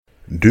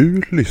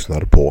Du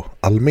lyssnar på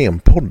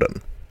Almenpodden.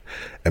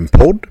 En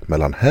podd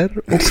mellan herr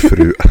och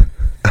fru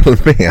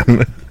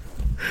Almen.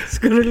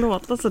 Ska du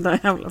låta så där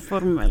jävla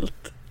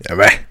formellt?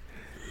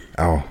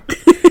 Ja,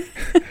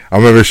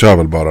 men vi kör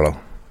väl bara då.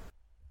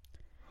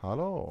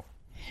 Hallå.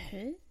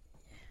 Hej.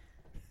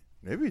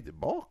 Nu är vi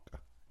tillbaka.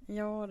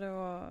 Ja, det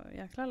var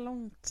jäkla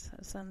långt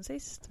sen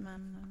sist,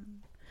 men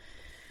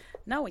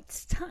now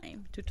it's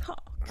time to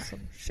talk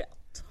some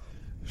shit.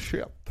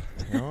 Shit.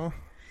 Ja.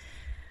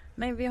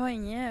 Nej, vi har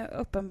inget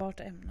uppenbart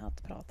ämne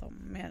att prata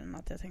om, mer än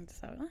att jag tänkte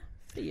så här,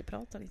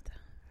 friprata lite.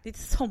 Lite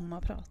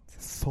sommarprat.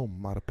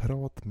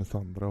 Sommarprat med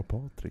Sandra och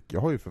Patrik.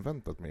 Jag har ju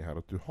förväntat mig här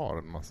att du har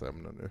en massa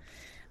ämnen nu.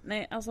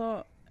 Nej,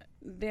 alltså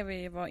det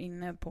vi var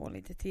inne på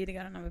lite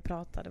tidigare när vi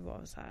pratade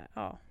var så här,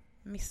 ja,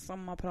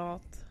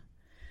 midsommarprat,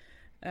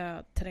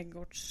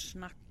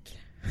 trädgårdssnack,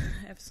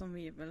 eftersom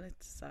vi är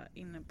väldigt så här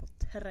inne på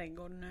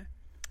trädgård nu.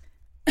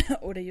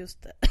 Och det är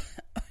just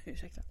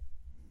ursäkta,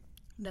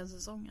 den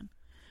säsongen.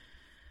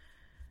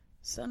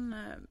 Sen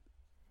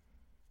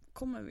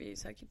kommer vi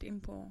säkert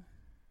in på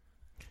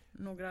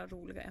några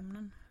roliga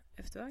ämnen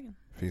efter vägen.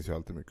 Det finns ju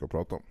alltid mycket att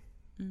prata om.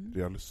 Mm.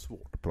 Det är alldeles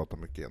svårt att prata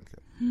mycket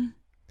egentligen.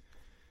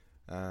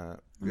 När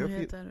man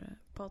heter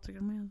Patrik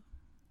Almen.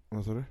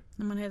 Vad sa du?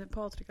 När man heter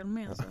Patrik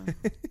Almen så...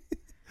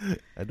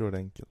 Nej, då är det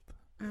enkelt.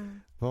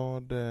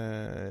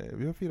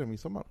 Vi har firat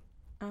midsommar.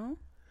 Ja.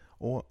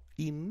 Och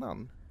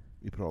innan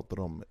vi pratar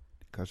om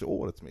kanske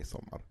årets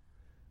midsommar,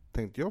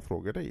 tänkte jag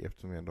fråga dig,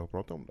 eftersom vi ändå har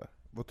pratat om det.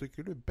 Vad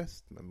tycker du är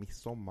bäst med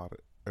midsommar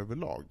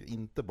överlag?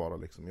 Inte bara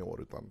liksom i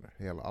år, utan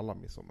alla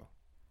midsommar.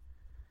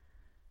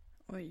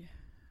 Oj.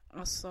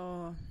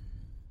 Alltså...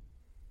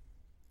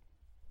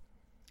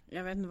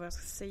 Jag vet inte vad jag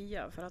ska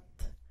säga, för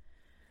att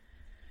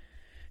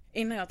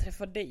innan jag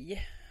träffade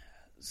dig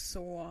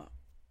så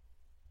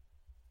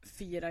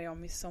firar jag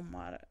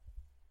midsommar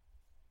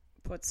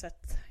på ett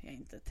sätt jag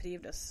inte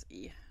trivdes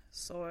i.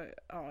 Så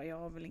ja, jag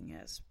har väl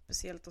inget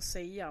speciellt att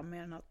säga,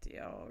 mer än att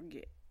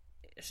jag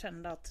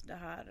kände att det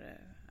här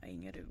är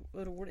inget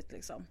roligt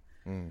liksom.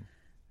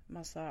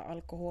 Massa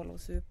alkohol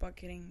och supa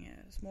kring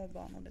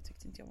småbarn, och det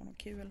tyckte inte jag var något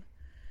kul.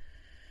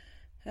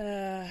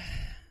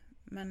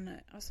 Men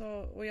alltså,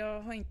 och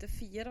jag har inte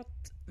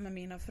firat med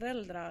mina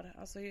föräldrar.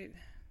 Alltså,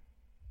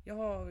 jag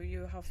har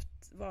ju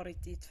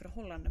varit i ett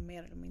förhållande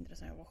mer eller mindre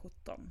sedan jag var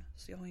 17.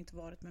 Så jag har inte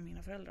varit med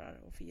mina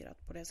föräldrar och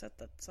firat på det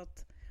sättet. Så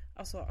att,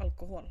 alltså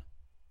alkohol.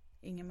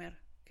 Inget mer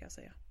kan jag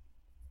säga.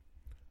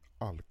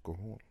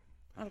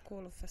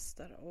 Alkohol och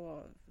fester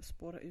och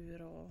spåra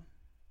ur och...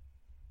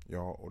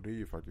 Ja, och det är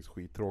ju faktiskt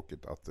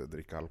skittråkigt att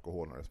dricka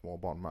alkohol när det är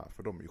småbarn med.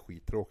 För de är ju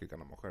skittråkiga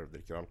när man själv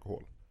dricker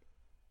alkohol.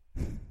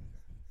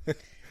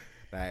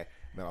 Nej,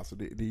 men alltså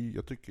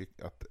jag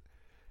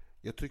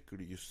tycker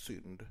det är ju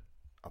synd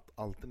att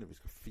alltid när vi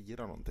ska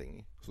fira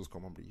någonting så ska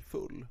man bli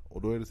full.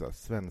 Och då är det så här,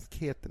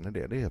 svenskheten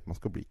i det är att man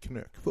ska bli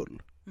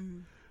knökfull.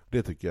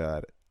 Det tycker jag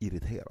är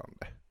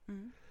irriterande.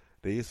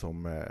 Det är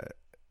som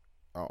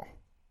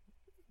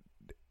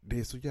det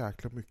är så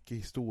jäkla mycket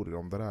historier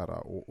om det där,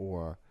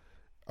 och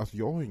alltså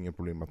jag har ingen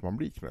problem med att man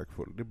blir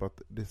knökfull. Det är bara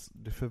att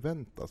det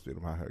förväntas vid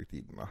de här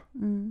högtiderna.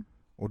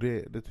 Och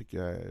det tycker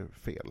jag är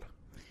fel.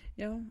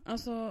 Ja,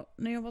 alltså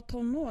när jag var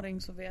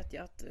tonåring så vet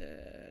jag att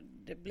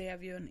det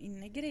blev ju en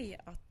innegrej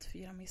att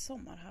fira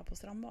midsommar här på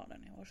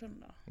strandbaden i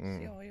Årsunda. Så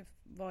jag har ju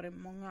varit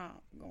många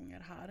gånger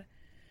här.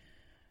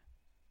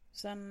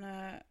 Sen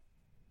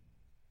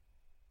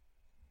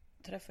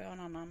träffade jag en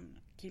annan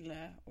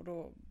kille, och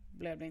då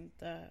blev det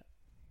inte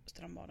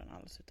strandbaden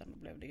alls, utan då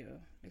blev det ju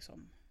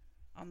liksom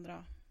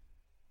andra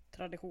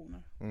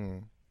traditioner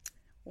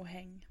och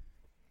häng.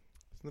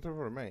 Sen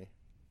träffade du mig.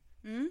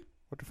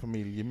 Vart det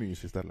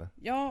familjemys istället?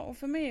 Ja, och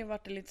för mig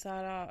var det lite så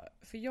här,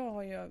 för jag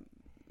har ju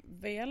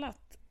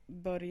velat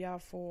börja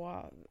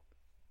få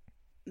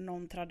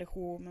någon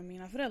tradition med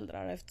mina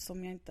föräldrar,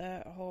 eftersom jag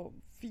inte har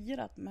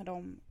firat med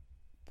dem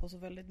på så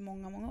väldigt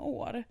många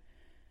år.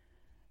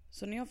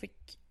 Så när jag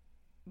fick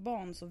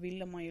barn så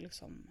ville man ju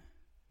liksom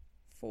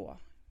få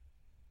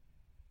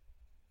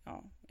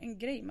en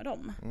grej med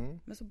dem.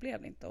 Men så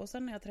blev det inte. Och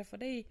sen när jag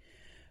träffade dig,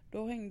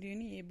 då hängde ju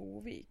ni i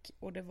Bovik,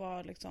 och det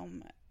var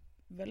liksom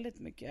väldigt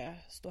mycket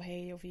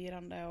ståhej och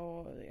firande,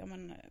 och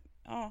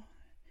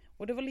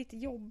och det var lite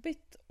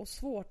jobbigt och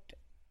svårt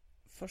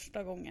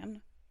första gången,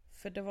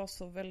 för det var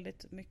så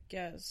väldigt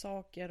mycket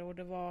saker, och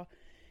det var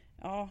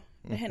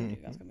det hände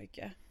ju ganska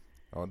mycket.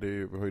 Ja,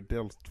 vi har ju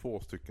dels 2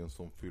 stycken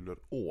som fyller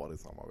år i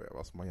samma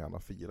veva som man gärna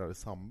firar i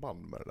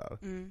samband med det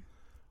där.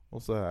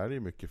 Och så är det ju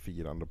mycket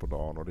firande på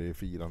dagen, och det är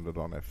firande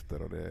dagen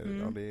efter, och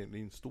det är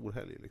en stor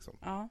helg liksom.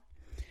 Ja.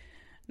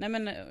 Nej,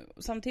 men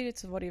samtidigt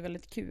så var det ju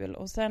väldigt kul,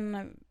 och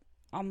sen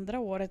andra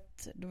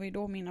året, det var ju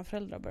då mina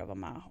föräldrar började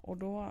vara med, och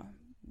då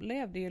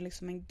blev det ju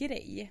liksom en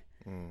grej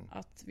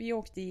att vi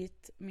åkte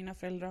dit, mina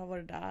föräldrar har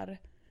varit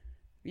där,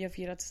 vi har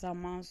firat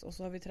tillsammans, och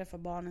så har vi träffat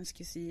barnens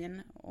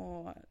kusin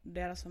och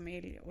deras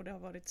familj, och det har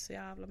varit så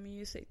jävla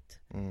mysigt.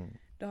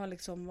 Det har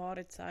liksom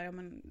varit så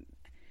här,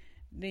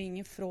 det är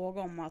ingen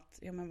fråga om att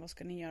vad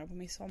ska ni göra på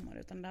midsommar,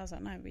 utan det är så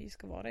här, nej, vi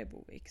ska vara i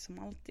Bovik som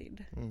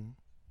alltid.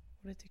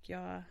 Och det tycker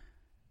jag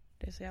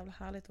Det är så jävla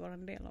härligt att vara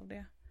en del av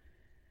det.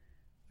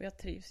 Och jag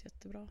trivs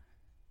jättebra.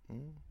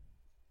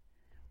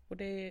 Och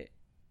det är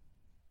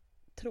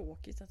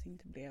tråkigt att det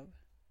inte blev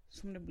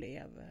som det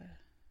blev.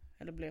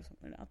 Eller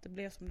att det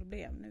blev som det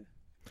blev nu.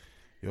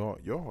 Ja,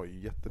 jag har ju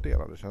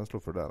jättedelade känslor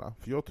för det där.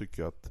 För jag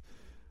tycker att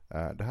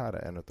det här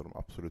är en av de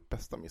absolut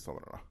bästa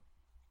midsommarna.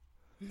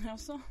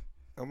 Alltså?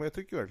 Ja, men jag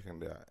tycker verkligen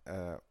det.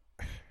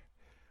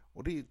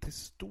 Och det är till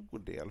stor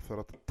del för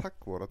att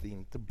tack vare att det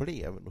inte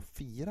blev något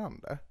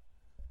firande.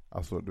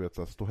 Alltså du vet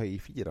så stå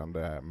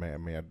hej-firande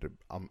med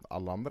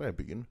alla andra i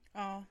byn.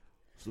 Ja.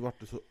 Så var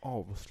det så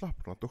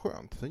avslappnat och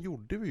skönt. Sen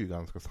gjorde vi ju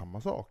ganska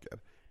samma saker.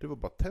 Det var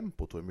bara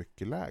tempot var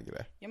mycket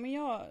lägre. Ja,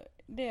 men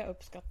det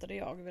uppskattade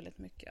jag väldigt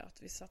mycket.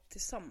 Att vi satt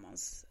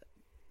tillsammans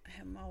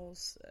hemma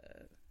hos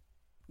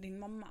din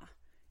mamma.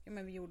 Ja,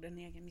 men vi gjorde en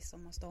egen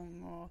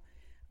midsommarstång och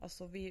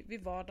alltså vi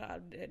var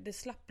där. Det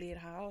slapp bli det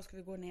här. Och ska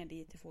vi gå ner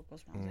dit till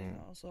fotbollsplan?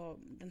 Och så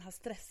den här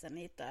stressen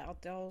lite.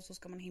 Att och så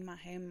ska man himma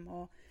hem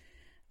och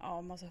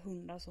massa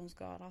hundar som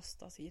ska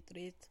rastas hit och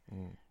dit.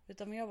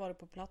 Utan vi har varit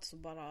på plats och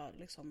bara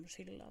liksom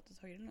chillat och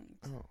tagit det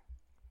lugnt.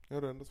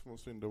 Ja, det enda som var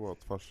synd var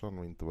att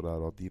farsan inte var där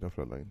och att dina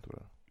föräldrar inte var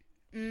där.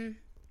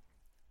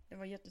 Det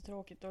var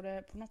jättetråkigt och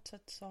det, på något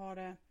sätt så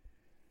var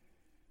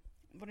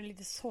det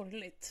lite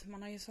sorgligt.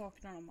 Man har ju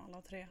saknat dem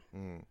alla tre.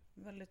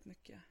 Väldigt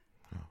mycket.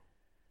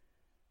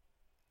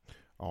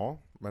 Ja,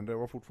 men det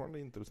var fortfarande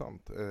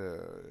intressant.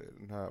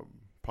 Den här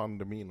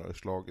pandemin har ju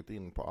slagit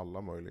in på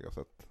alla möjliga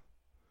sätt.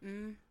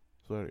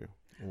 Så är det ju.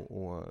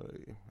 Och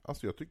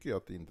alltså jag tycker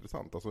att det är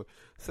intressant. Alltså,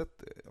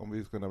 om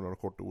vi ska nämna några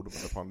korta ord om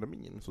den här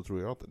pandemin så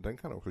tror jag att den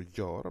kan också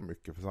göra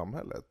mycket för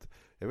samhället.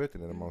 Jag vet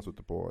inte när man har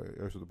suttit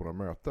på några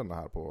möten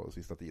här på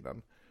sista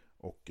tiden.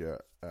 Och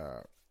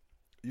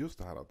just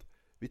det här att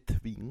vi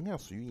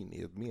tvingas ju in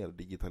i ett mer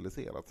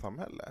digitaliserat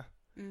samhälle.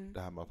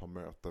 Det här med att ha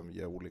möten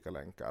via olika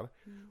länkar.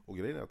 Och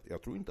grejen är att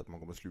jag tror inte att man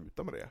kommer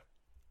sluta med det.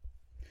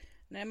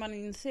 Nej, man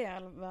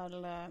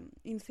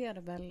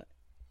inser väl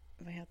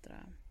vad heter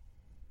det?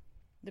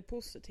 Det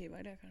positiva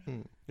i det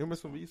kanske. Ja, men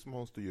som vi som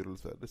har en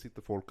styrelse, det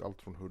sitter folk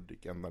allt från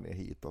Hudik ända ner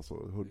hit, alltså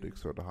Hudik,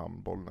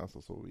 Söderhamn, Bollnäs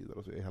och så vidare,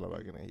 och så är hela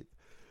vägen ner hit.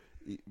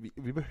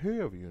 Vi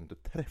behöver ju inte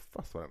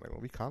träffas varenda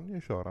gång. Vi kan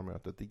ju köra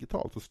mötet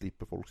digitalt så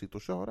slipper folk sitta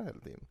och köra hela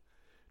tiden.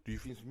 Det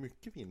finns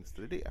mycket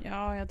vinster i det.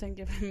 Ja, jag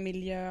tänker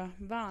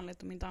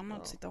miljövänligt om inte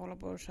annat sitta och hålla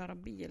på och köra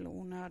bil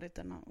onödigt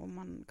än om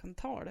man kan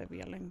ta det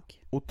via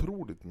länk.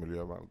 Otroligt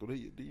miljövänligt och det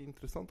är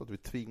intressant att vi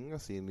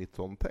tvingas in i ett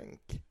sånt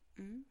tänk.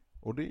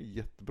 Och det är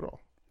jättebra.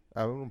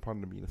 Även om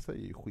pandemin i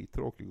sig är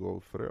skittråkig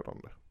och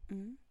förödande.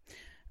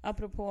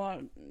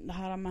 Apropå det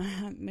här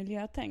med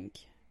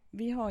miljötänk.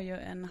 Vi har ju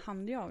en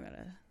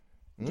handjagare.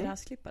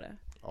 Gräsklippare.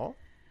 Ja.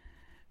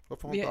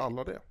 Varför har inte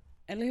alla det?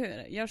 Eller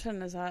hur? Jag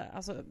känner så här,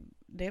 alltså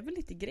det är väl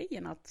lite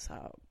grejen att så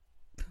här,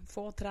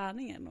 få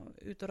träningen och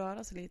ut och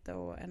röra sig lite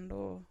och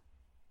ändå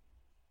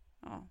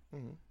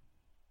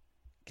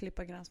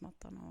klippa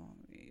gräsmattan och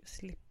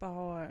slippa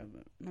ha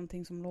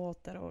någonting som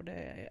låter och det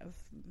är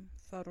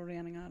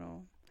föroreningar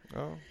och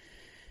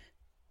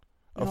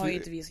jag har ju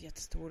inte vi så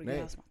jättestor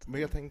gräsmatta.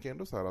 Men jag tänker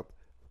ändå så här att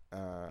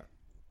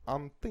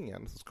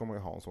antingen så ska man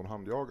ju ha en sån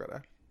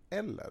handjagare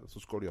eller så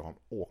ska du ha en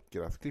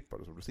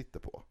åkgräsklippare som du sitter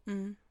på.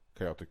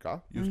 Kan jag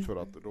tycka. Just för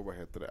att då,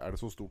 är det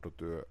så stort att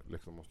du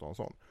liksom måste ha en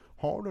sån.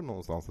 Har du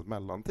någonstans ett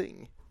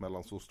mellanting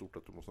mellan så stort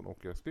att du måste ha en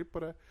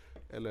åkgräsklippare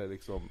eller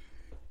liksom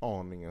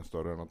aningen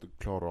större än att du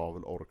klarar av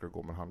eller orkar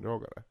gå med en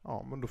handjagare.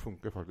 Ja, men då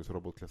funkar faktiskt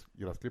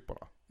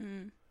robotgräsklipparna.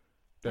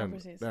 Det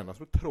enda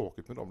som är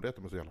tråkigt med dem det är att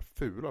de är så jävla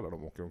fula när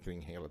de åker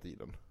omkring hela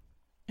tiden.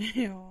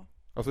 Ja.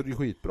 Alltså det är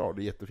skitbra,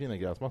 det är jättefina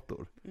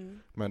gräsmattor.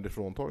 Men det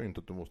fråntar ju inte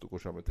att du måste gå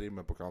och köra med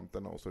trimmer på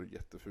kanterna och så är det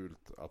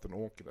jättefult att den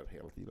åker där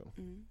hela tiden.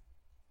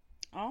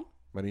 Ja.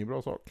 Men det är en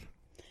bra sak.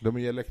 De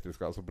är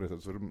elektriska alltså på det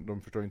sättet, så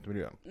de förstör inte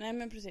miljön. Nej,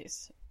 men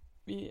precis.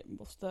 Vi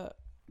måste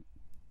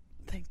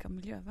tänka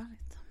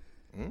miljövänligt.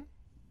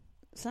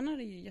 Sen är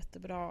det ju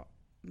jättebra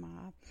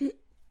med...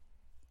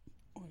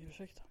 Oj,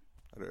 ursäkta.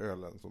 Är det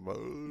ölen som bara...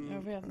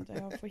 Jag vet inte,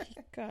 jag får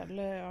hicka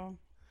eller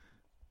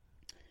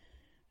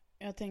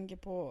jag tänker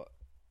på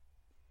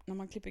när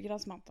man klipper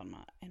gräsmattan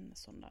med en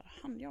sån där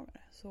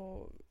handjagare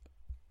så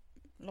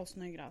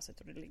lossnar ju gräset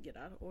och det ligger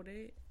där. Och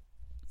det,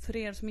 för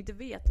er som inte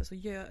vet det så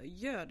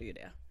gör det ju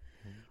det.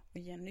 Och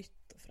ger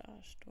nytt och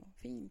fräscht och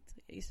fint.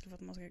 Istället för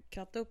att man ska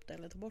kratta upp det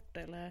eller ta bort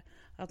det. Eller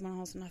att man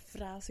har såna här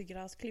fräsig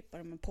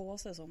gräsklippare med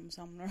påse som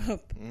samlar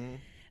upp.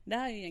 Det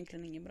här är ju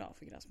egentligen inget bra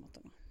för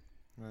gräsmattorna.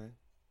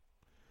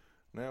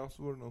 Nej, och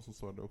så var det någon som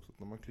sa det också. Att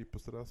när man klipper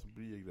sådär så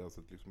blir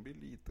gräset liksom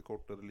lite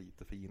kortare,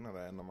 lite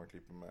finare än när man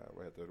klipper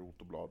med,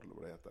 rotoblad eller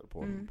vad det heter.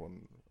 På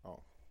en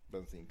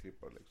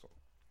bensinklippare liksom.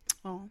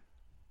 Ja.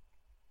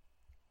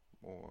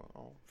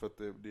 Och, för att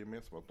det är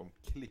mer som att de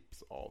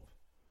klipps av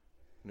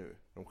nu.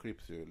 De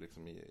klipps ju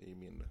liksom i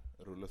min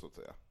rulle så att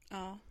säga.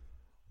 Ja.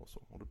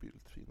 Och då blir det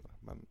lite finare.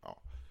 Men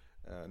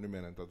nu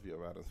menar jag inte att vi har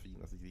världens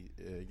finaste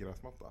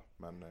gräsmatta.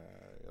 Men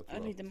jag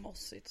tror lite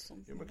mossigt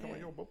sånt. Ja, men kan man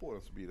jobba på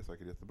den så blir det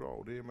säkert jättebra.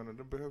 Och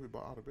den behöver ju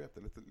bara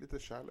arbete. Lite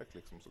kärlek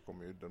liksom, så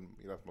kommer ju den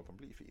gräsmattan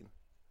bli fin.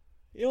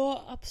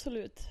 Ja,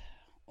 absolut.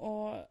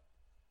 Och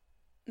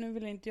nu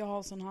vill inte jag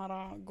ha sån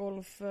här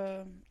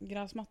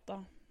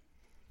golfgräsmatta.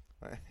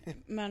 Nej.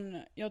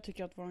 Men jag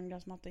tycker att vår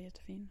gräsmatta är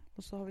jättefin.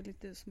 Och så har vi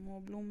lite små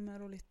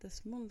blommor och lite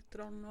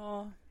smultron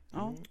och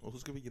ja. Och så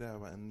ska vi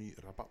gräva en ny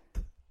rabatt.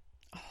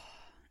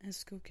 En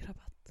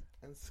skuggrabatt.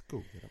 En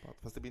skuggrabatt.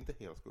 Fast det blir inte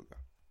hela skugga.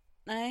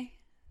 Nej,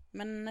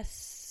 men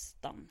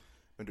nästan.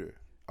 Men du,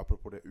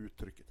 apropå det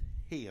uttrycket.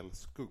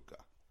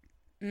 Helskugga.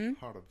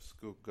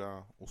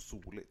 Halvskugga och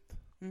soligt.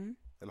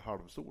 Eller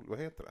halvsol, vad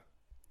heter det?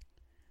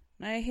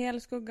 Nej,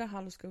 helskugga,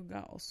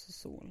 halvskugga och så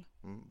sol.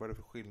 Vad är det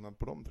för skillnad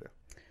på de tre?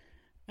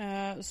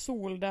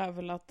 Sol, det är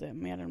väl att det är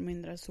mer eller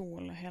mindre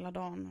sol hela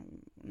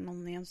dagen.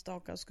 Någon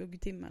enstaka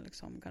skuggtimme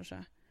liksom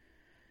kanske.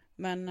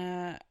 Men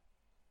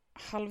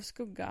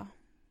halvskugga,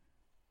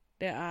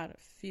 det är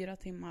 4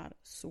 timmar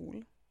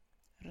sol.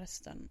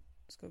 Resten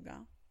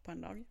skugga på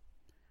en dag.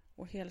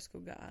 Och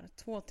helskugga är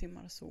 2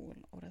 timmar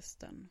sol och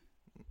resten.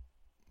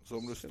 Så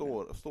om det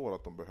står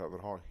att de behöver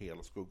ha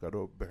helskugga,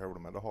 då behöver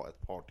de ändå ha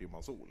ett par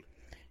timmar sol?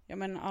 Ja,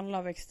 men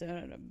alla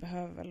växter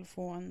behöver väl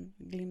få en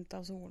glimt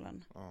av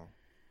solen. Ja.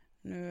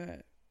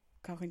 Nu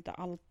kanske inte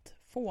allt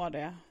får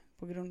det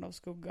på grund av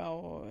skugga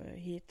och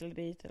hit eller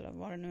dit eller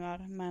vad det nu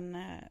är. Men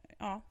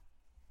ja,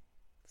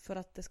 för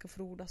att det ska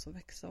frodas och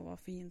växa och vara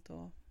fint.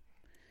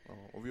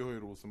 Och vi har ju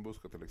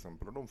rosenbuskar till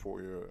exempel, och de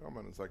får ju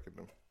säkert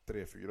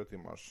 3-4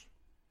 timmars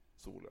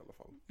sol i alla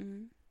fall.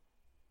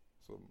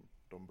 Som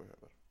de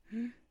behöver.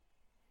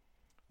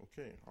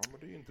 Okej, ja men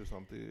det är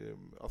intressant.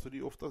 Det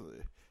är ofta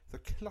så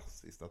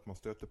klassiskt att man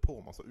stöter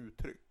på massa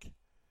uttryck.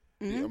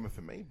 Men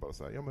för mig bara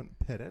så här,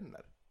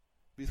 perenner.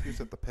 Vi ska ju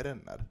sätta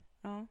perenner.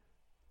 Ja.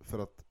 För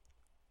att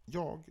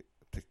jag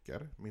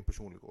tycker, min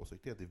personliga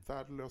åsikt är att det är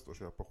värdelöst att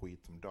köpa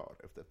skit som dör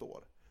efter ett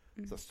år.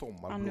 Så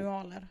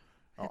Annualer.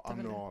 Ja,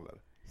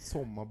 annualer.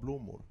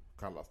 Sommarblommor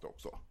kallas det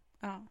också.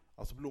 Ja.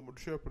 Alltså blommor,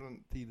 du köper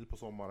den tidigt på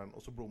sommaren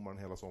och så blommar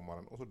den hela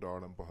sommaren och så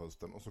dör den på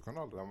hösten och så kan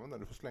du aldrig använda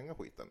den, du får slänga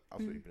skiten.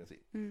 Alltså i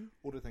princip.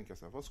 Och det tänker jag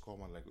så här, vad ska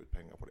man lägga ut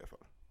pengar på det för?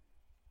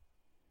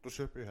 Då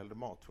köper jag hellre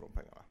mat för de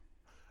pengarna.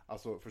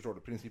 Alltså förstår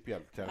du,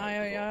 principiellt.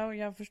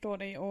 Jag förstår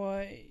dig,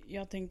 och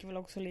jag tänker väl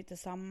också lite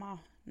samma.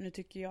 Nu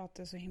tycker jag att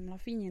det är så himla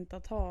fint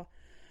att ha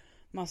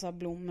massa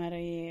blommor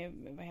i,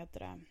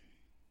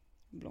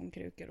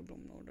 blomkrukor och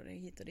blomnord och det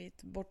hit och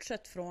dit.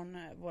 Bortsett från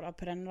våra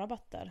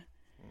perennrabatter.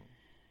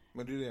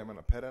 Men det är det jag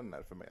menar,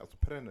 perenner för mig. Alltså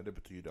perenner, det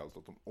betyder alltså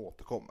att de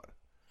återkommer.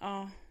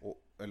 Ja.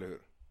 Eller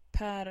hur?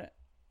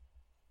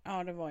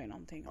 Ja, det var ju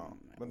någonting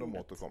om men de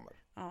ordet. återkommer.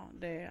 Ja,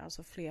 det är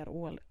alltså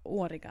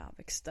fleråriga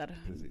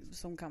växter. Precis.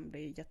 Som kan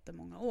bli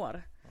jättemånga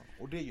år. Ja.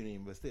 Och det är ju en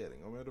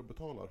investering. Om jag då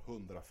betalar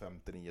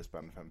 159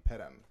 spänn för en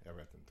perenn, jag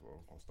vet inte vad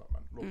de kostar,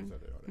 men låt oss säga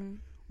det gör det.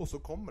 Och så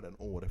kommer den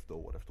år efter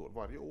år efter år.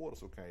 Varje år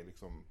så kan jag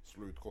liksom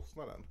slå ut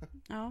kostnaden.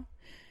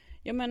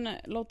 Ja, men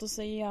låt oss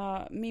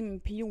säga min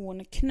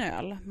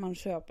pionknöl. Man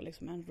köper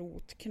liksom en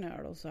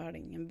rotknöl och så är det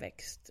ingen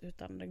växt,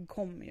 utan den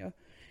kommer ju.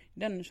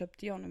 Den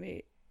köpte jag när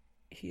vi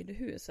hyrde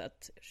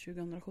huset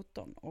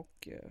 2017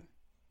 och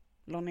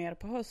la ner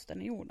på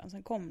hösten i jorden.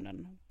 Sen kom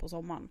den på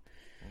sommaren.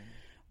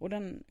 Och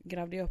den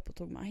grävde jag upp och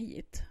tog mig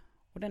hit.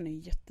 Och den är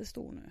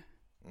jättestor nu.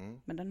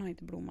 Men den har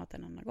inte blommat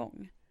en enda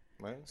gång.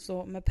 Nej.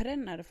 Så med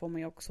perenner får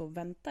man ju också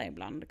vänta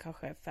ibland,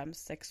 kanske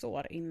 5-6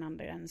 år innan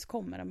det ens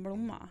kommer en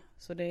blomma.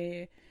 Så det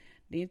är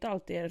inte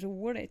alltid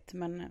roligt,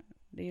 men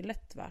det är ju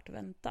lätt värt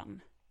väntan.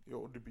 Ja,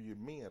 och det blir ju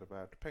mer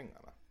värt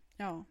pengarna.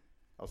 Ja.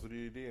 Alltså det är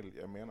ju det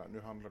jag menar.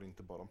 Nu handlar det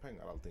inte bara om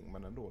pengar allting,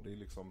 men ändå, det är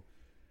liksom,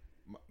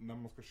 när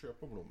man ska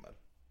köpa blommor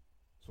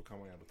så kan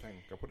man ju ändå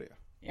tänka på det.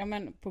 Ja,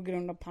 men på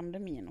grund av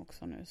pandemin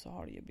också nu så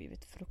har det ju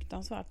blivit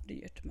fruktansvärt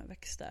dyrt med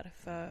växter.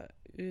 För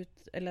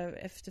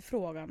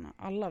efterfrågan,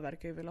 alla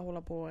verkar ju vilja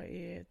hålla på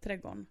i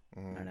trädgården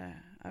när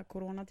det är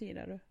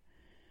coronatider.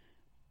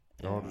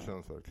 Ja, det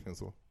känns verkligen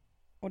så.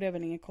 Och det är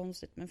väl inget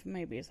konstigt, men för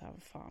mig blir det så här,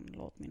 fan,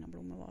 låt mina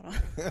blommor vara.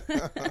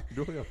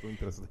 Du har ju haft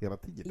intresset hela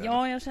tiden.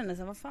 Ja, jag känner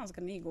så här, vad fan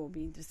ska ni gå och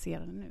bli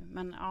intresserade nu?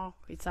 Men ja,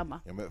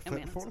 skitsamma. Ja,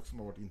 men folk som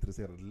har varit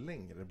intresserade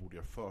längre borde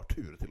ju ha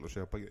förtur till att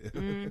köpa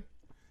grejer.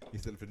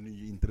 Istället för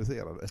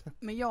nyintresserade.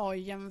 Men jag har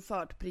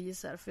jämfört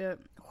priser, för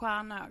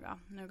stjärnöga,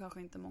 nu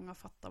kanske inte många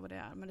fattar vad det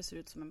är, men det ser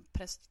ut som en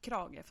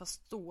prästkrage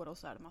fast stor, och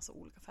så är det massa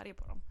olika färger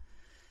på dem.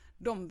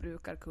 De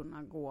brukar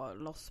kunna gå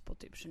loss på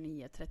typ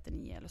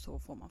 29-39 eller så,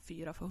 får man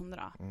 4 för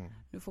 100.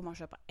 Nu får man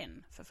köpa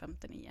en för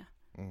 59.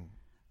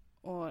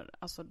 Och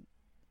alltså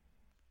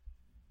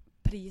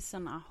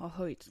priserna har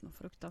höjts något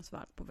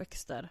fruktansvärt på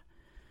växter.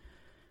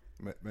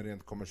 Men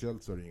rent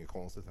kommersiellt så är det inget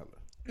konstigt heller.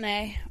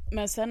 Nej,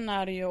 men sen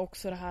är det ju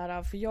också det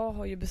här, för jag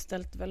har ju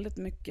beställt väldigt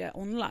mycket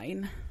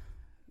online.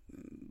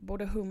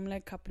 Både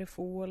humle,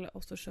 kaprifol,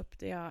 och så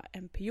köpte jag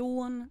en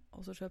pion,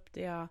 och så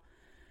köpte jag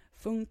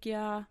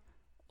funkia,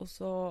 och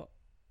så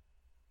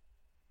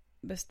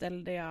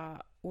beställde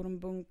jag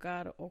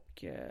ormbunkar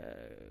och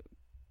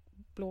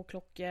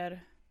blåklockor.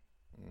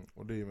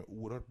 Och det är med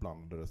oerhört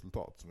blandade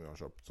resultat som jag har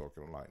köpt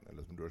saker online,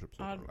 eller som du har köpt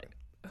saker online.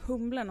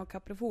 Humlen och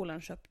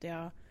kaprifolen köpte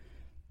jag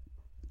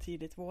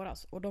tidigt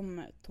våras, och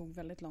de tog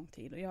väldigt lång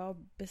tid. Och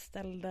jag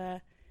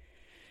beställde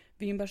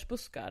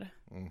vinbärsbuskar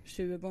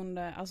 22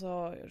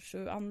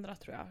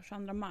 tror jag,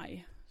 22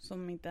 maj,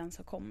 som inte ens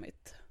har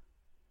kommit.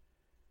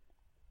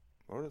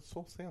 Var det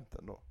så sent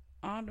ändå?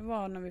 Ja, det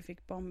var när vi fick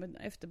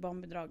efter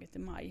barnbidraget i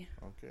maj.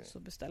 Okay. Så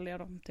beställde jag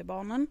dem till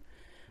barnen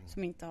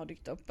som inte har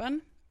dykt upp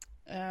än.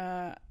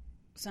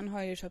 Sen har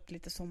jag ju köpt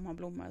lite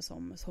sommarblommor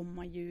som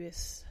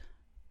sommarljus.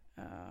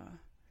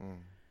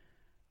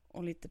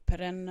 Och lite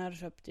perenner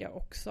köpte jag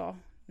också.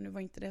 Nu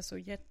var inte det så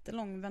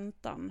jättelång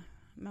väntan.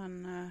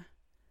 Men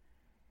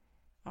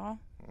ja.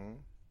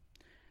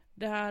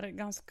 Det är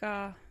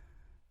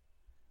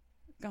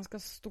ganska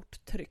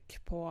stort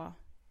tryck på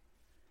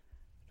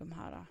de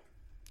här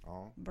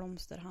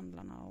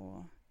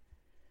blomsterhandlarna.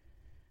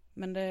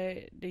 Men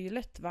det är ju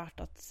lätt värt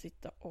att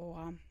sitta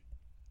och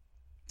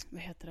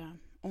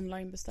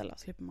online beställa.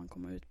 Slipper man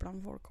komma ut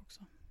bland folk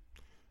också.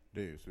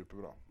 Det är ju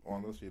superbra. Å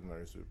andra sidan är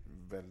det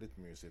väldigt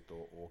mysigt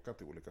att åka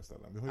till olika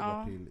ställen. Vi har ju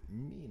varit till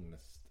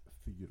minst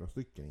 4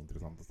 stycken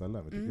intressanta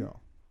ställen, tycker jag.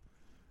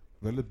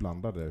 Väldigt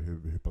blandade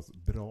hur pass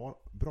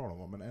bra de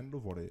var, men ändå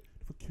var det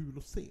var kul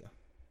att se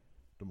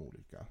de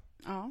olika.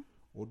 Ja.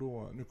 Och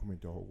då, nu kommer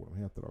inte jag ihåg vad de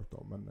heter rakt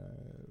av, men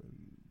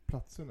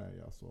platsen är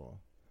ju alltså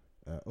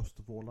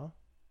Östervåla,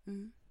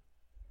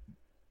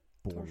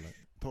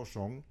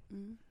 Torsång,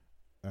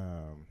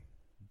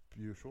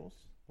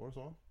 Bjursås, var det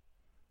så?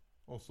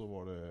 Och så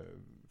var det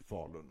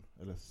Falun,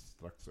 eller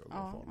strax över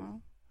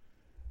Falun.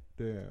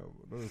 Det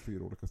var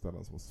 4 olika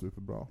ställen som var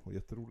superbra och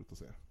jätteroligt att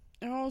se.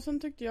 Ja, och sen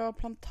tyckte jag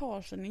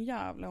Plantagen i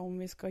Gävle, om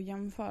vi ska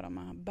jämföra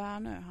med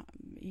Bärnö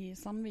i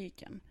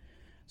Sandviken,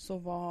 så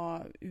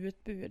var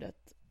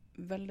utbudet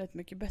väldigt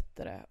mycket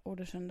bättre. Och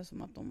det kändes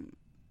som att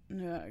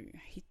nu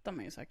hittar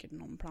man ju säkert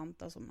någon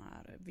planta som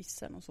är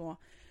vissen och så,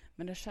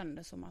 men det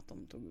kändes som att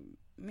de tog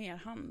mer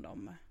hand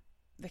om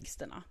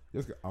växterna.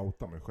 Jag ska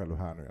outa mig själv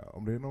här nu.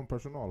 Om det är någon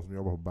personal som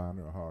jobbar på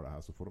Bärnö och hör det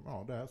här, så får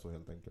de, det är så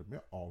helt enkelt. Men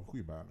jag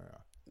avskyr Bärnö.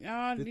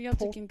 Ja, det är jag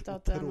tycker inte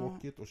att det är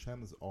tråkigt och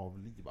känns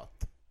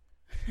avlivat.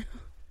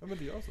 Ja, men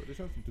det gör så. Det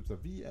känns som typ så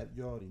här, vi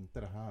gör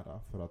inte det här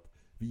för att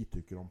vi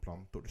tycker om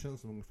plantor. Det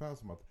känns som ungefär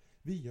som att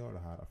vi gör det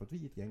här för att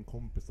vi är ett gäng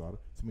kompisar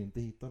som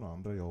inte hittar några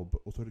andra jobb,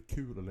 och så är det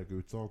kul att lägga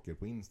ut saker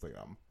på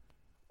Instagram.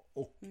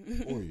 Och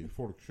oj,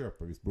 folk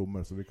köper visst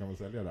blommor, så vi kan väl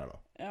sälja där då.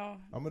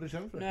 Ja, men det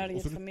känns nu är det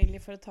ett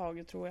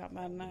familjeföretag, tror jag.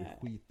 Men det är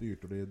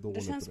skitdyrt och det är dåligt.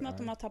 Det känns som att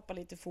de har tappat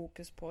lite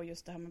fokus på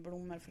just det här med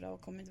blommor. För det har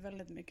kommit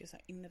väldigt mycket så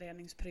här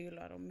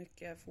inredningsprylar och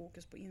mycket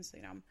fokus på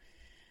Instagram.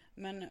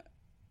 Men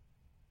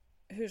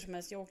hur som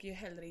helst, jag åker ju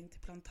hellre in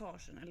till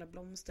Plantagen eller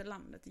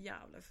Blomsterlandet i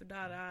Gävle. För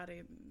där är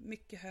det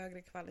mycket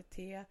högre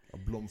kvalitet. Ja,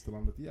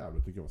 Blomsterlandet i Gävle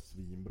tycker jag var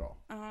svinbra.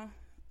 Ja.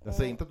 Jag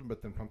säger inte att de är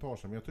bättre än Plantagen,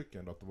 men jag tycker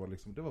ändå att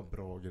det var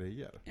bra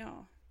grejer.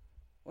 Ja.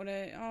 Och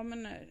det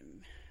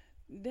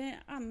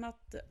är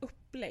annat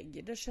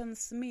upplägg. Det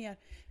känns mer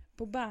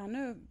på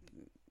Bärnö.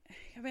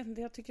 Jag vet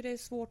inte, jag tycker det är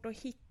svårt att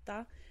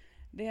hitta.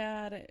 Det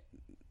är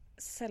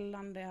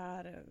sällan det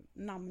är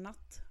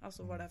namnat.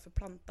 Alltså vad det är för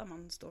planta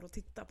man står och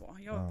tittar på.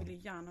 Jag vill ju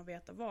gärna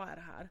veta vad är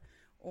det här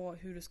och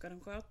hur ska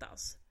den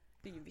skötas.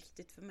 Det är ju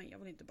viktigt för mig. Jag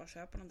vill inte bara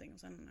köpa någonting och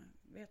sen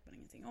vet man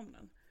ingenting om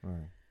den.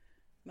 Nej.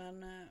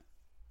 Men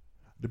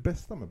det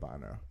bästa med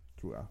Bärnö,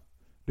 tror jag,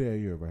 det är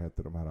ju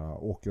de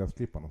här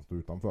åkgräsklipparna som står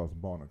utanför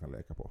som barnen kan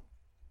leka på.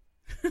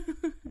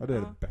 Ja, det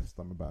är det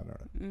bästa med Bärnö.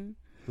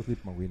 Då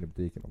slipper man gå in i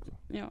butiken också.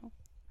 Ja.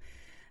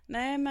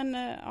 Nej, men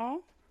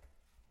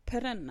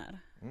perenner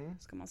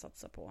ska man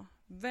satsa på.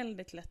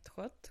 Väldigt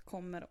lättskött,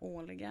 kommer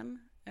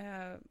årligen.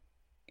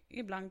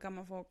 Ibland kan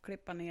man få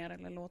klippa ner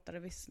eller låta det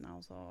vissna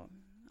och så,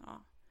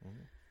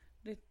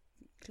 det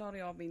klarar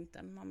jag av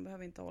vintern. Man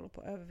behöver inte hålla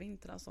på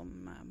övervintra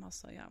som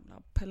massa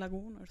jävla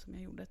pelargoner som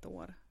jag gjorde ett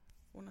år.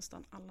 Och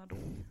nästan alla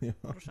dog. Ja.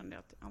 Och då kände jag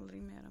att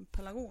aldrig mer en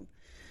pelargon.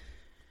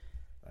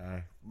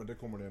 Nej, men det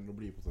kommer det ändå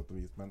bli på sätt och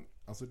vis. Men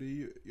alltså det är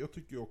ju, jag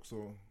tycker ju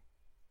också,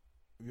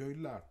 vi har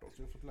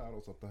ju fått lära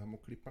oss att det här med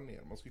att klippa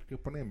ner, man ska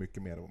klippa ner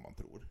mycket mer än vad man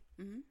tror.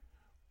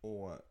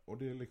 Och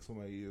det liksom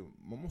är ju,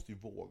 man måste ju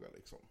våga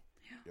liksom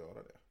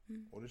göra det.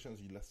 Och det känns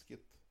ju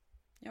läskigt.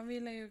 Jag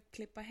ville ju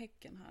klippa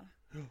häcken här.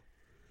 Ja.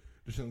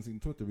 Det känns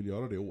inte som att jag vill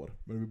göra det i år,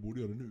 men vi borde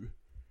göra det nu.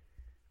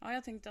 Ja,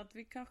 jag tänkte att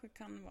vi kanske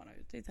kan vara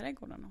ute i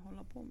trädgården och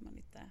hålla på med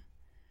lite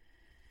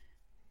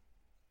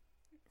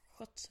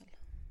skötsel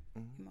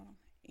imorgon.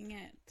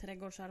 Inget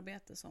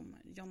trädgårdsarbete som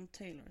John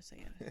Taylor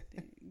säger. Det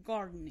är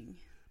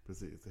gardening.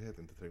 Precis, det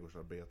heter inte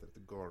trädgårdsarbete, det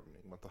heter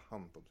gardening. Man tar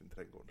hand om sin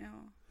trädgård.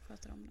 Ja,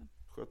 sköter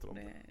om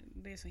den.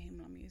 Det är så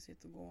himla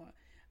mysigt att gå.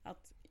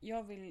 Att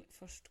jag vill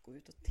först gå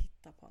ut och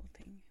titta på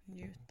allting,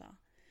 njuta.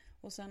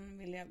 Och sen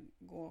vill jag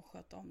gå och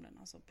sköta om den.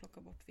 Alltså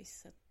plocka bort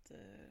visset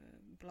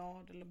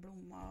blad eller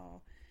blomma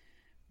och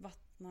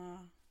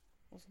vattna.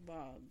 Och så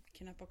bara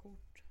knäppa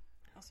kort.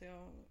 Alltså jag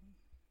har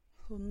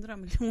 100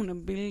 miljoner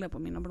bilder på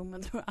mina blommor,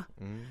 tror jag.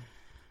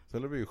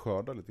 Sen har vi ju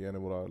skördat lite grann i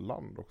våra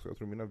land också. Jag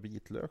tror mina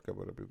vitlökar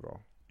börjar bli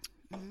bra.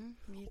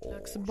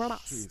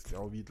 Vitlöksblast.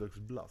 Ja,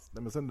 vitlöksblast.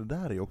 Nej, men sen det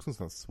där är ju också en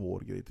sån här svår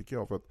grej tycker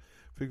jag. För att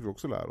fick vi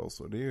också lära oss,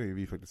 och det är ju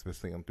vi faktiskt för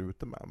sent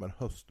ute med. Men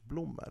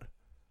höstblommor.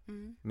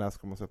 När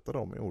ska man sätta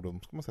dem? Jo,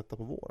 de ska man sätta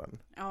på våren.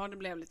 Ja, det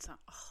blev lite så här.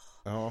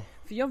 Ja.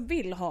 För jag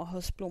vill ha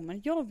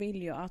höstblommor. Jag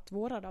vill ju att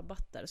våra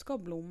rabatter ska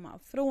blomma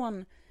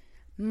från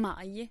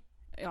maj,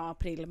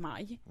 april,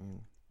 maj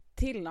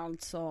till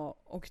alltså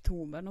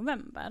oktober,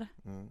 november.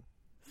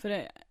 För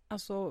det,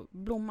 alltså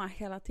blomma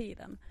hela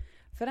tiden.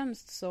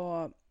 Främst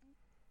så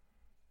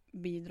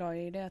bidrar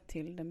ju det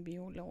till den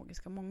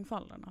biologiska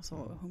mångfalden. Alltså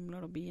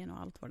humlor och bin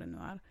och allt vad det nu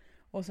är.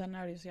 Och sen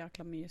är det ju så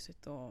jäkla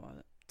mysigt och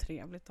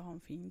trevligt att ha en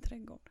fin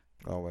trädgård.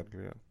 Ja,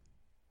 verkligen.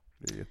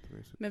 Det är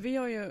jättemysigt. Men vi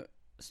har ju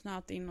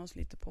snart in oss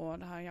lite på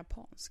det här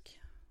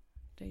japansk.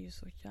 Det är ju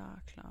så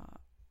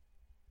jäkla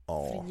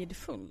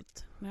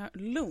fridfullt. Men jag är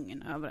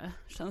lugn över det,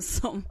 känns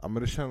som. Ja,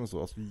 men det känns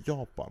så. Alltså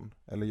Japan,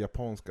 eller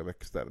japanska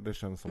växter, det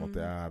känns som att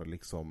det är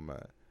liksom...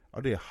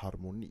 Ja, det är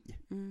harmoni.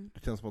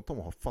 Det känns som att de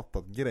har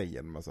fattat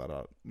grejen med så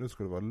här, nu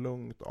ska det vara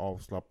lugnt,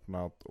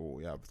 avslappnat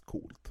och jävligt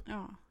coolt.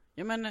 Ja,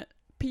 men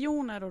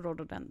pioner och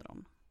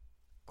rhododendron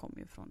kommer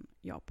ju från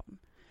Japan.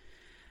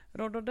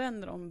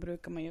 Rhododendron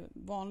brukar man ju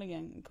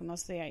vanligen kunna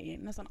se i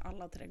nästan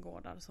alla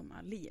trädgårdar som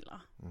är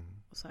lila.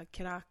 Och så här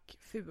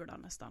kräkfula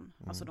nästan.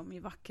 Alltså de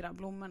är vackra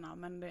blommorna,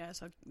 men det är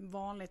så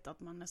vanligt att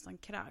man nästan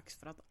kräks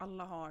för att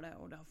alla har det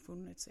och det har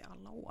funnits i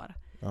alla år.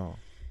 Ja.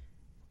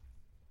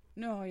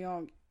 Nu har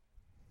jag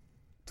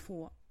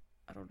 2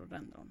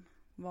 rhododendron,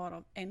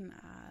 varav en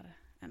är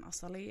en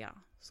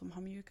azalea som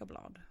har mjuka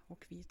blad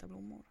och vita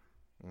blommor.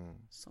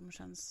 Som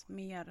känns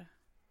mer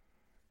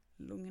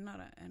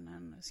lugnare än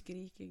en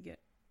skrikig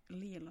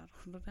lila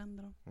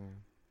rhododendron.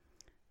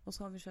 Och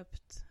så har vi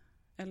köpt,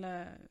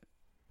 eller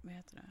vad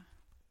heter det?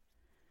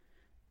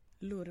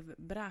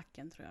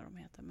 Lurvbräken tror jag de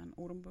heter, men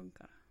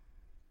ormbunkar.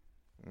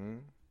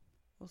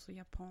 Och så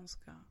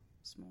japanska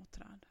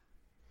småträd.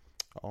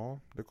 Ja,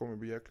 det kommer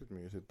bli jäkligt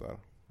mysigt där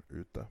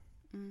ute.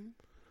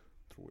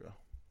 Tror jag.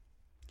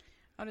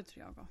 Ja, det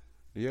tror jag också.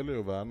 Det gäller ju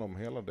att värna om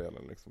hela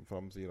delen, liksom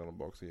framsidan och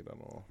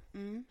baksidan och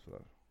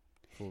sådär.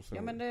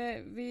 Ja, men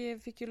vi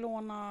fick ju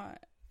låna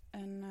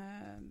en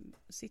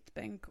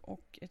sittbänk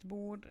och ett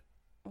bord.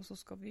 Och så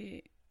ska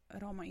vi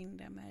rama in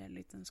det med en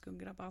liten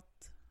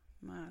skuggrabatt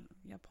med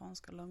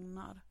japanska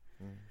lögnar.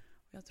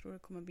 Jag tror det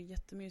kommer bli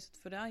jättemysigt,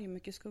 för det är ju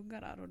mycket skugga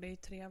där och det är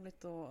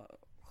trevligt och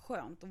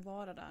skönt att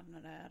vara där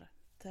när det är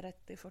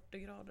 30-40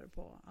 grader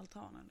på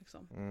altanen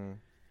liksom.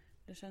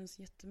 Det känns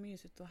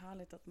jättemysigt och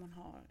härligt att man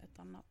har ett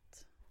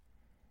annat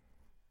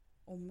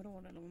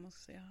område, eller vad man ska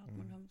säga, att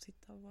man kan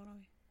sitta och vara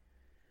i.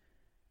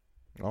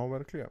 Ja,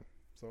 verkligen.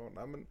 Så,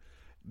 nej, men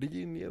det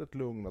ger ett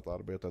lugn att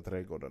arbeta i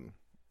trädgården.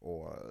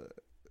 Och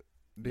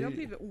Jag har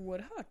blivit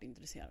oerhört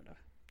intresserad av.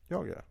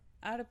 Jag är.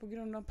 Är det på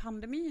grund av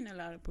pandemin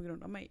eller är det på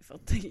grund av mig? För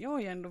att jag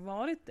har ju ändå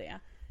varit det.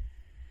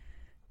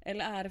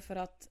 Eller är det för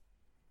att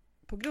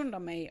på grund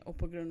av mig och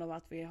på grund av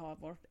att vi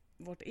har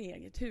vårt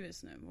eget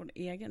hus nu, vår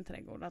egen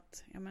trädgård,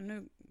 att ja, men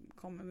nu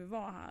kommer vi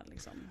vara här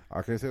liksom.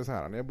 Jag kan ju säga så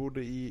här, när jag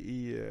bodde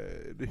i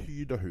det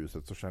hyrda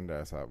huset så kände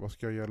jag så här, vad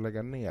ska jag göra,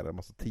 lägga ner en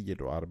massa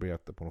tid och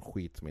arbete på någon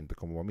skit som inte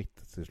kommer vara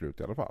mitt till slut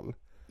i alla fall.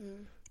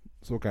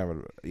 Så kan jag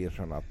väl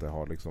erkänna att det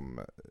har liksom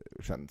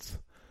känts.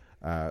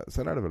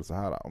 Sen är det väl så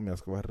här, om jag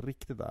ska vara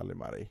riktigt ärlig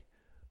med dig,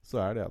 så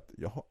är det att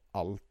jag har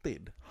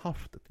alltid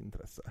haft ett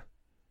intresse.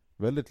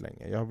 Väldigt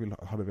länge. Jag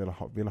hade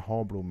velat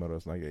ha blommor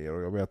och såna grejer,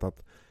 och jag vet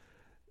att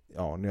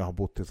när jag har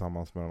bott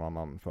tillsammans med någon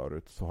annan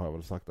förut så har jag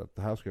väl sagt att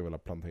det här skulle jag vilja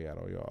plantera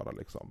och göra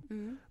liksom.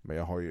 Men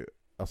jag har ju,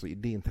 alltså i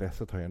det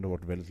intresset har jag ändå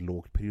varit väldigt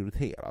lågt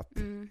prioriterat.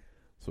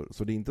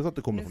 Så det är inte så att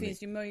det kommer från... Nu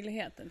finns ju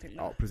möjligheten till det.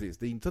 Ja, precis.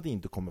 Det är inte så att det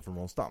inte kommer från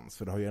någonstans,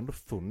 för det har ju ändå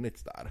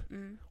funnits där.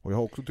 Och jag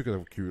har också tyckt att det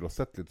var kul att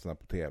sett lite sådär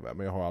på tv,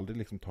 men jag har aldrig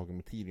liksom tagit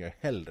mig tid, jag har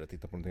hellre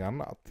tittat på någonting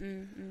annat.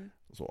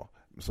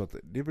 Så att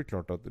det är väl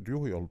klart att du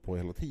har ju hållit på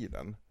hela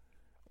tiden.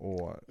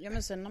 Och, ja,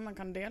 men sen när man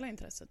kan dela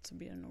intresset så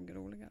blir det nog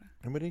roligare.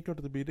 Ja, men det är klart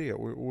att det blir det.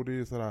 Och det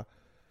är sådär,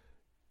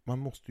 man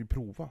måste ju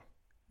prova.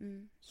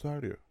 Så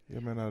är det ju.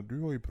 Jag menar, du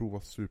har ju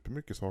provat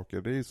supermycket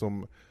saker. Det är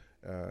som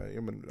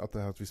att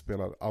det här att vi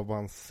spelar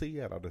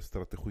avancerade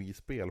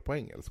strategispel på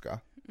engelska.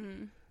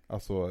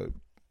 Alltså,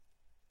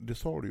 det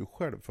sa du ju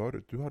själv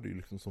förut. Du hade ju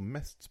liksom som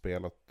mest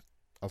spelat,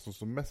 alltså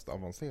som mest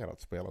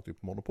avancerat spelat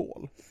typ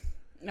Monopol.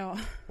 Ja.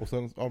 Och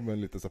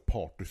sen lite så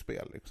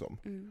partyspel liksom.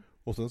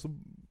 Och sen så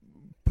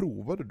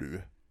provade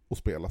du att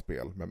spela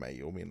spel med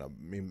mig och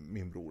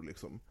min bror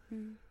liksom.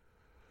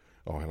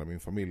 Ja, hela min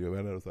familj och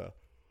vänner och så här.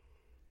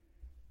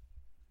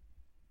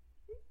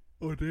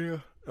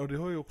 Och det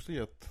har ju också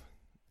gett,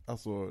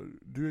 alltså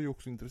du är ju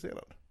också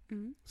intresserad.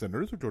 Sen är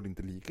du såklart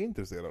inte lika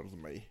intresserad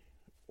som mig.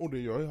 Och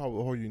jag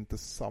har ju inte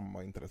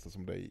samma intresse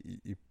som dig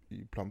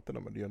i plantorna,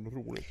 men det är ändå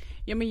roligt.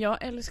 Ja, men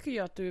jag älskar ju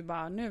att du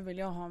bara, nu vill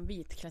jag ha en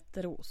vit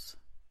klätterros.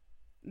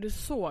 Du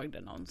såg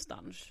det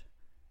någonstans.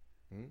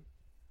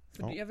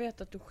 För jag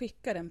vet att du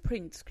skickade en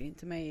printscreen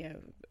till mig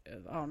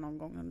någon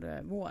gång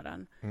under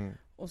våren.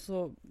 Och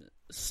så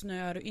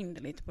snör du in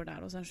det lite på det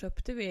där. Och sen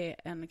köpte vi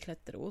en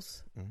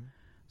klätterros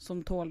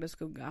som tålde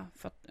skugga.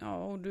 För att,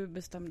 och du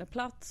bestämde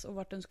plats och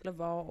vart den skulle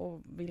vara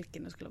och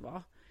vilken den skulle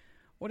vara.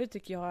 Och det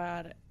tycker jag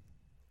är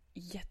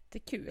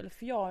jättekul.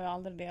 För jag har ju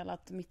aldrig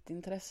delat mitt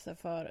intresse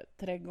för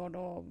trädgård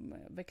och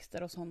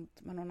växter och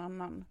sånt med någon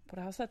annan på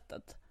det här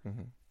sättet.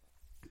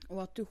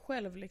 Och att du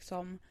själv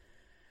liksom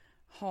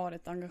har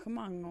ett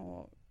engagemang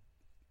och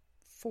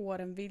får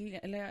en vilja,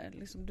 eller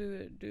liksom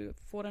du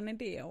får en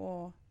idé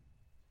och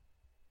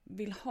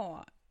vill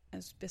ha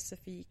en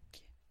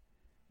specifik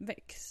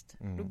växt.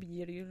 Då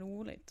blir det ju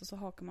roligt. Och så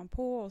hakar man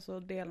på och så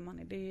delar man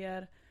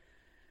idéer.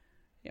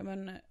 Ja,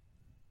 men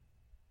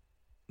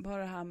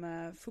bara det här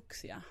med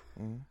fuchsia.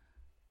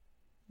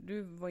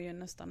 Du var ju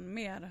nästan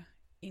mer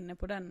inne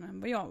på den än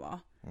vad jag var.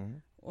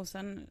 Och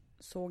sen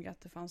såg jag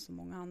att det fanns så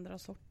många andra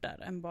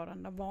sorter än bara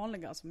den där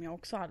vanliga som jag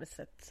också hade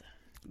sett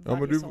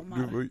varje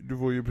sommar. Du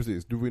var ju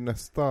precis, du var ju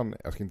nästan,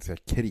 jag ska inte säga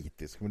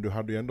kritisk, men du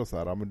hade ju ändå så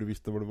här, men du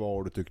visste vad det var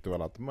och du tyckte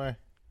väl att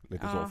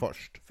lite så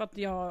först. För att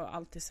jag har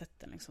alltid sett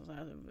den liksom så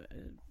här,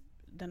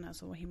 den är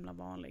så himla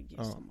vanlig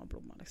i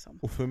sommarblomma liksom.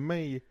 Och för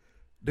mig,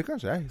 det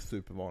kanske är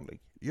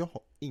supervanlig. Jag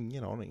har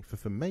ingen aning,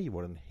 för mig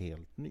var den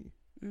helt ny.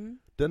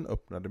 Den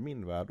öppnade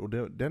min värld och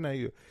den är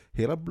ju,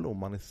 hela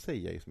blomman i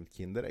sig är ju som ett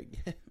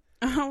kinderägg.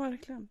 Ja,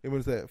 verkligen. Jag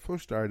vill säga,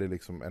 först är det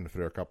liksom en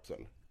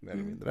frökapsel, mer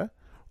eller mindre.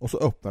 Och så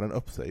öppnar den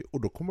upp sig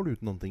och då kommer det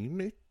ut någonting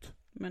nytt.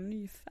 Med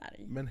ny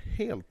färg. Med en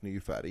helt ny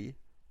färg.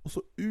 Och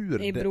så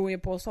det beror ju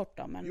på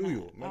sorten, men...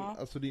 men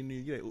alltså det är en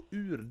ny grej. Och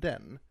ur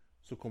den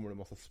så kommer det en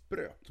massa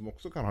spröt som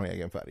också kan ha en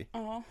egen färg.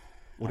 Ja,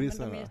 och det är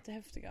men de är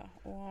jättehäftiga.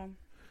 Och...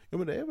 Ja,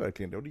 men det är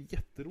verkligen det. Och det är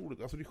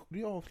jätteroligt. Alltså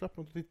det är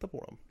avslappnat att titta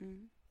på dem.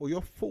 Och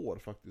jag får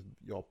faktiskt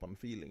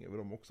Japan-feeling över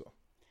dem också.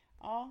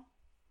 Ja.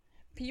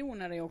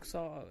 Pioner är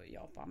också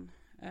Japan.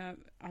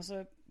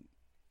 Alltså,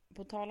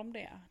 på tal om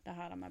det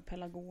här med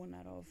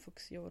pelargoner och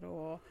fuxior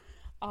och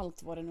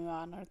allt vad det nu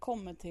är när det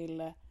kommer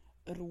till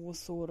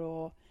rosor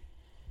och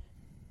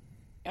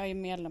jag är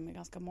medlem i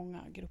ganska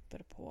många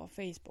grupper på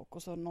Facebook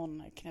och så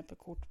någon knäpper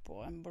kort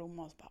på en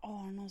blomma och så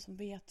bara, någon som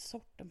vet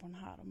sorten på den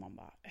här och man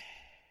bara,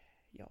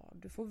 ja,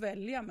 du får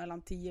välja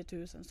mellan 10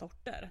 000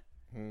 sorter.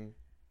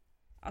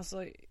 Alltså,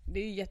 det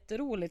är ju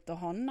jätteroligt att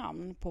ha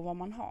namn på vad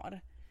man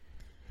har.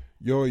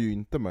 Jag är ju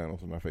inte med i någon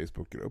sån här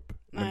Facebookgrupp.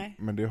 Nej.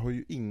 Men det har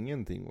ju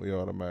ingenting att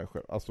göra med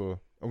själv. Alltså,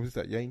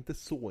 jag är inte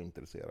så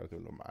intresserad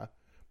till de här.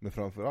 Men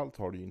framförallt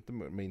har det ju inte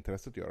med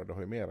intresset att göra. Det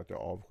har ju mer att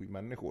jag avskyr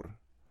människor.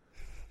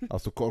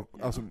 Alltså,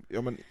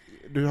 ja, men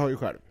du har ju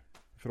själv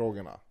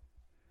frågorna.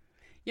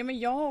 Ja, men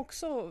jag har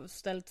också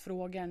ställt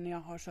frågor när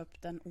jag har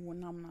köpt en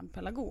onamnad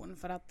pelargon.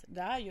 För att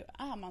det är ju,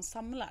 är man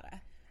samlare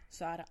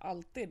så är det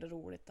alltid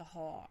roligt att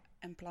ha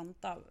en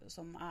planta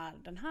som är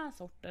den här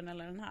sorten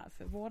eller den här.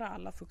 För våra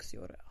alla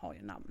fuxior har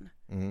ju namn.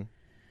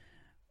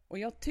 Och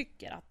jag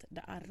tycker att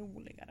det är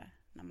roligare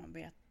när man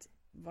vet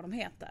vad de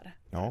heter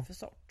för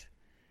sort.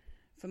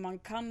 För man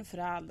kan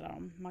förädla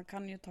dem. Man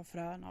kan ju ta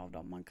frön av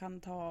dem. Man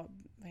kan ta,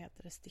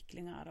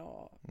 sticklingar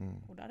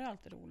och där är det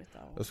alltid roligt.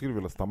 Jag skulle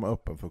vilja stamma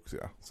upp en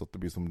fuxia så att det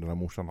blir som den här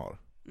morsan har.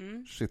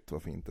 Shit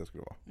vad fint det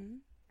skulle vara.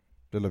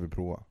 Det lär vi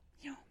prova.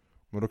 Ja.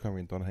 Men då kan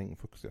vi inte ha en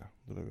hängfuxia.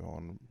 Då lär vi ha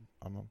en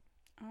annan.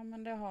 Ja,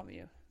 men det har vi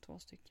ju 2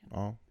 stycken.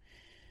 Ja.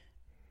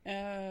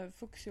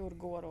 Fuxior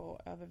går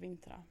att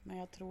övervintra. Men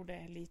jag tror det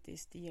är lite i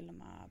stil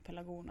med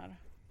pelargoner.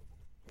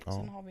 Ja.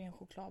 Sen har vi en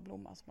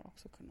chokladblomma som man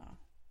också kunna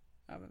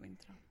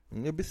övervintra.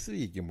 Jag är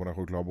besviken på den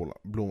här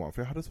chokladblomman.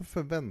 För jag hade så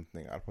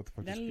förväntningar på att det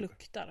faktiskt... Den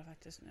luktar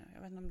faktiskt nu.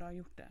 Jag vet inte om du har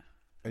gjort det.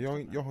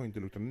 Jag har inte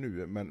luktat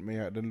nu. Men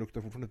den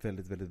luktar fortfarande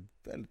väldigt, väldigt,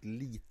 väldigt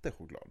lite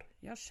choklad.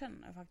 Jag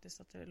känner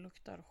faktiskt att det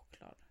luktar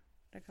choklad.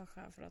 Det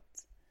kanske är för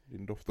att...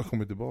 Din doft har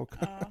kommit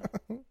tillbaka.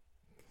 Ja.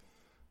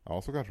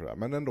 Ja, så kanske det är.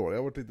 Men ändå, jag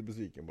har varit lite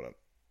besviken på den.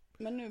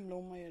 Men nu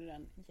blommar ju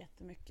den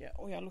jättemycket.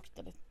 Och jag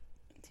luktade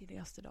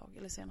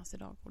senaste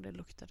dag. Och det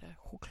luktade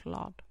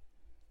choklad.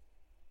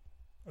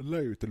 Det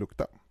lär ju inte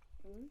lukta.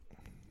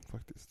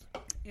 Faktiskt.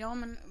 Ja,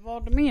 men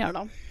vad mer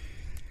då?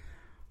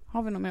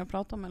 Har vi något mer att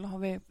prata om eller har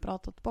vi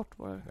pratat bort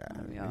vår...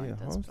 Nej, vi har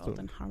inte ens pratat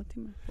en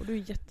halvtimme. Och du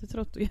är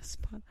jättetrött och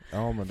gäspar.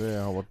 Ja, men det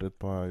har varit ett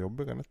par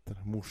jobbiga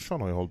nätter.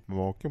 Morsan har ju hållit med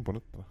vaken på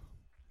nätterna.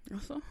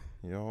 Alltså?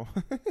 Ja.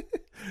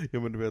 Ja,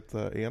 men du vet,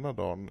 ena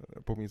dagen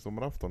på min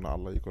sommarafton när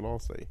alla gick och la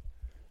sig.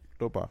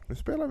 Då bara, nu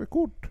spelar vi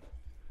kort.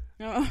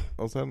 Ja.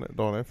 Och sen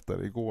dagen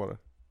efter, igår,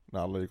 när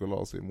alla gick och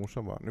la sig,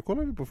 morsan bara, nu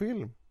kollar vi på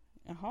film.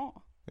 Jaha.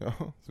 Ja,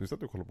 så vi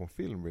satt och kollade på en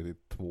film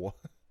vid 2.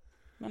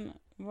 Men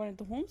var det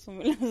inte hon som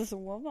ville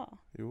sova?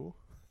 Jo.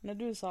 När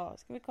du sa,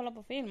 ska vi kolla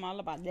på film? Och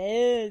alla bara,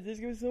 nej, du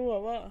ska vi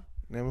sova.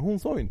 Nej, men hon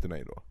sa ju inte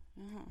nej då.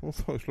 Jaha. Hon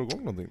sa ju slå igång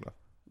någonting då.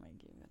 Men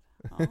gud.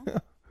 Ja.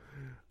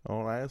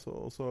 Ja, nej,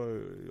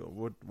 så jag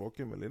var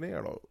vaken med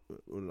Linnea då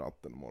under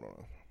natten och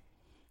morgonen.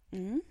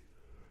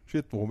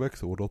 Shit, vad hon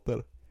växer, vår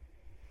dotter.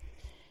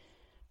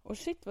 Och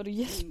shit vad du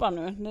gäspar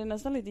nu. Det är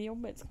nästan lite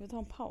jobbigt. Ska vi ta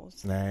en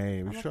paus? Nej,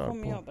 vi annars kör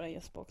kommer på. jag börja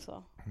gäspa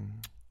också.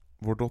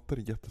 Vår dotter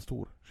är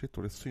jättestor. Shit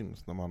vad det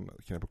syns när man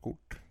knäpper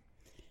kort.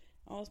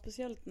 Ja,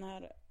 speciellt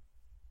när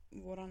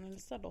våran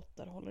äldsta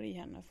dotter håller i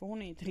henne. För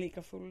hon är inte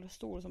lika full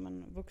stor som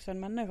en vuxen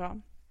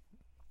människa.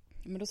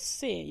 Men då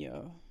ser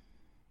ju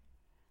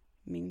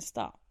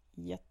minsta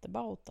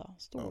jättebauta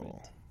stor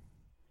ut.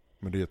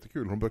 Men det är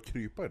jättekul. Hon börjar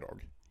krypa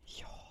idag.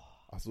 Ja.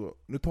 Alltså,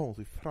 nu tar hon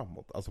sig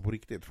framåt. Alltså på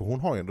riktigt. För hon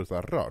har ju ändå så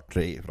här rört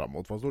sig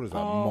framåt. Fast då är det så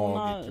här hon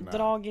magigt har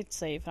dragit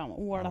sig fram.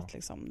 Ålat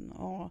liksom.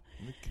 Och,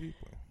 nu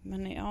kryper hon.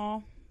 men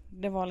ja,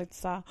 det var lite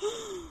så här...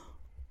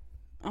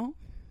 Ja.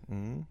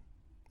 Mm.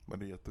 Men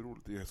det är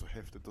jätteroligt. Det är så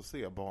häftigt att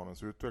se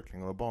barnens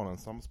utveckling och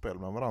barnens samspel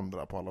med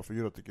varandra på alla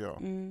 4 tycker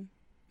jag. Mm.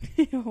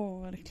 Ja,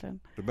 verkligen.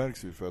 Det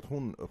märks ju för att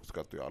hon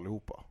uppskattar ju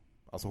allihopa.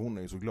 Alltså hon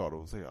är ju så glad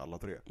att se alla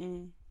 3.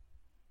 Mm.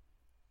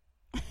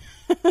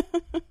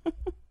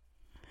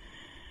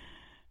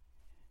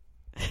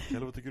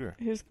 Eller vad tycker du?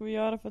 Hur ska vi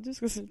göra för att du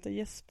ska sluta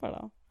gäspa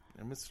då?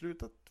 Ja, men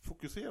sluta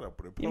fokusera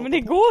på det. Ja, men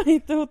det går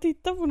inte att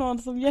titta på någon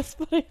som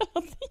gäspar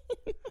hela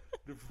tiden.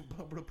 Du får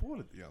babbla på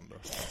lite grann då.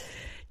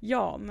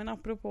 Ja, men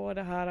apropå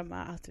det här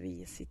med att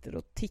vi sitter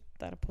och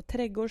tittar på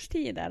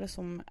trädgårdstider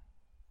som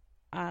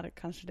är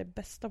kanske det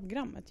bästa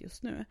programmet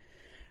just nu.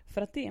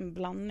 För att det är en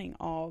blandning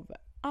av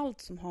allt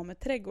som har med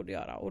trädgård att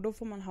göra. Och då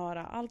får man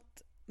höra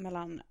allt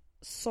mellan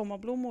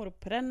sommarblommor och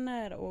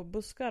perenner och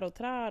buskar och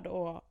träd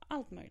och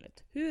allt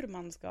möjligt. Hur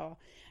man ska...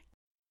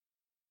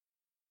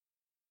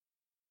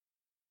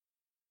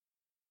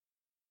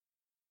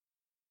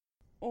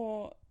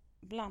 Och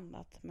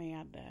blandat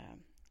med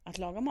att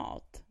laga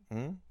mat.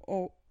 Mm.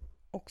 Och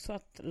också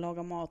att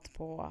laga mat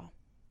på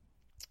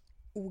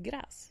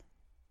ogräs.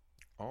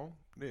 Ja,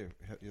 det är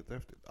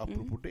jättehäftigt.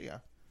 Apropå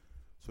det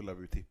så lär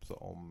vi tipsa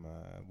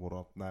om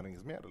vårat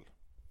näringsmedel.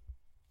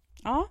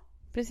 Ja,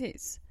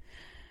 precis.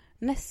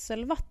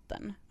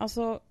 Nässelvatten.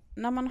 Alltså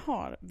när man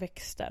har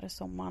växter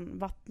som man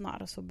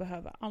vattnar så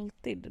behöver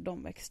alltid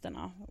de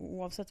växterna,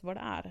 oavsett vad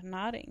det är,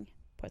 näring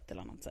på ett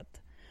eller annat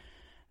sätt.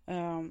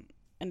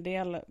 En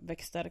del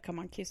växter kan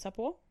man kissa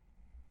på.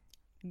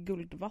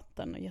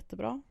 Guldvatten är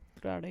jättebra.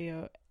 Då är det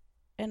ju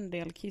en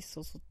del kiss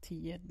och så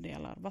 10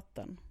 delar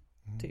vatten,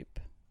 typ.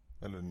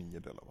 Eller 9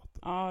 delar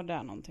vatten. Ja, det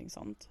är någonting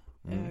sånt.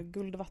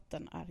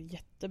 Guldvatten är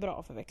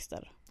jättebra för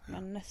växter.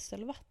 Men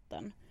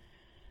nässelvatten,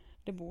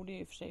 det borde ju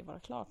i och för sig vara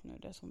klart nu,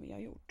 det som vi har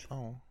gjort.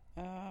 Ja.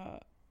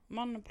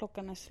 Man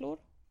plockar nässlor,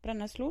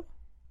 brännässlor.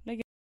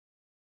 Lägger...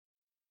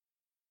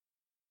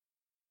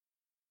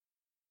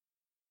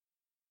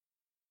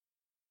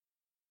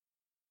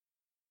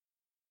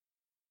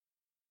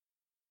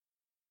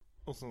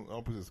 Och sen,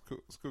 ja precis,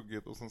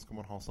 skuggigt, och sen ska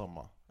man ha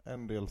samma.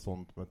 En del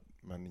sånt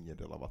med 9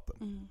 delar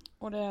vatten.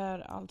 Och det är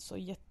alltså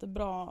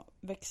jättebra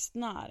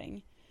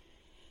växtnäring.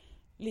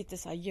 Lite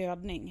så här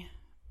gödning.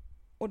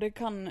 Och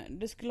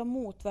det skulle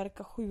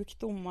motverka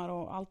sjukdomar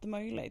och allt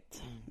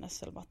möjligt,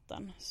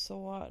 nässelvatten.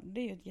 Så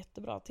det är ju ett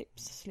jättebra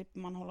tips. Slipper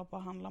man hålla på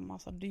att handla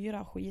massa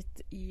dyra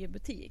skit i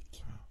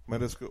butik.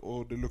 Men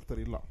det luktar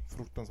illa.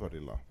 Fruktansvärt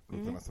illa.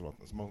 Luktar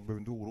nässelvatten. Så man behöver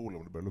inte orolig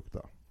om det börjar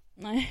lukta.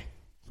 Nej.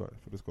 Så är det,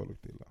 för det ska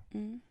lukta illa.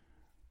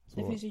 Så.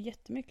 Det finns ju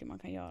jättemycket man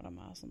kan göra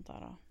med sånt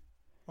där.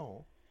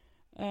 Ja.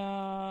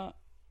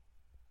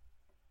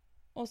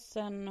 Och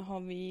sen har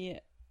vi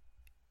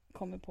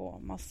kommit på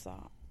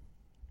massa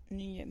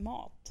ny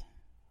mat.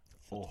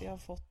 För att vi har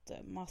fått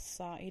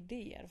massa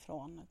idéer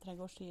från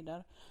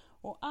trädgårdstider.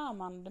 Och är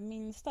man det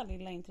minsta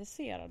lilla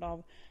intresserad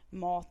av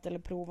mat eller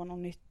prova något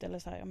nytt eller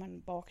så här, ja,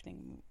 men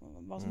bakning,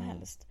 vad som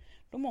helst,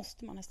 då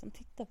måste man nästan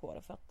titta på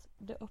det för att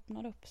det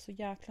öppnar upp så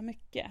jäkla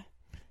mycket.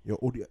 Ja,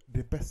 och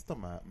det bästa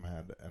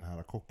med den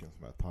här kocken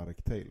som är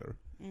Tarek Taylor,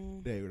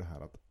 det är ju det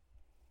här att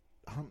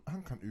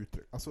han kan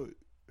uttrycka, alltså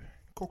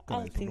kocken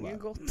allting är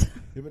gott.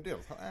 Ja, men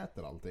dels, han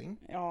äter allting.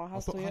 Ja,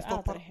 han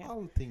stoppar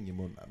allting i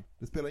munnen.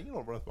 Det spelar ingen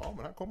roll vad det är,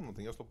 men här kommer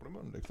någonting, jag stoppar i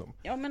munnen liksom.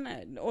 Ja,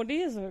 men, och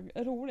det är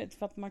så roligt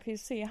för att man kan ju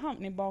se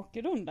han i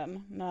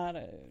bakgrunden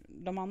när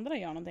de andra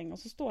gör någonting och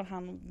så står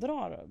han och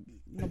drar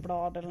något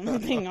blad eller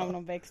någonting av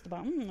någon växt och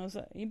bara, och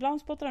så,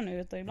 ibland spottar han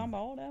ut och ibland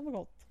bara, det var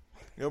gott.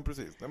 Ja,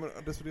 precis. Nej, men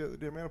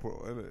det jag menar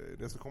på, eller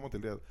det jag ska komma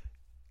till, det är att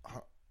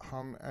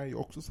han är ju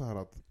också så här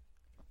att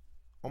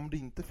om det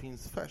inte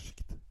finns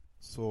färskt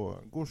så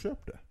gå och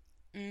köp det.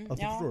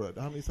 Alltså förstår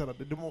du? Han är så här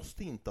att det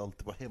måste inte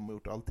alltid vara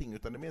hemmagjort allting,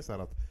 utan det är mer så här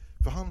att,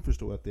 för han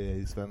förstår att det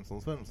är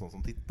Svensson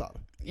som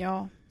tittar.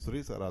 Ja. Så det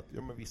är så här att,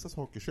 ja men vissa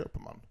saker köper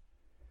man.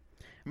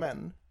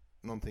 Men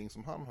någonting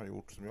som han har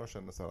gjort som jag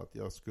känner så här att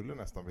jag skulle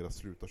nästan vilja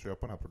sluta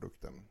köpa den här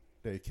produkten,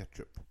 det är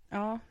ketchup.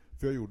 Ja.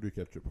 För jag gjorde ju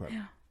ketchup själv.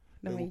 Ja.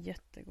 Den var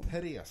jättegod.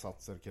 3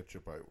 satser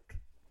ketchup har jag gjort.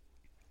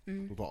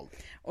 Totalt.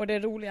 Och det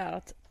roliga är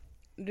att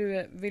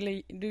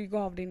du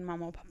gav din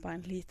mamma och pappa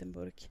en liten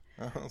burk.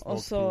 Och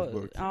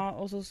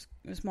så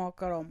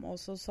smakar de. Och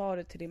så sa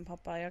du till din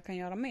pappa, jag kan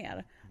göra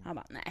mer. Han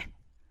bara, nej.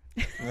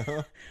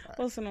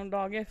 Och så någon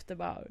dag efter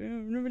bara,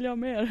 nu vill jag ha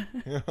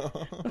mer.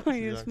 De har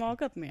ju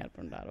smakat mer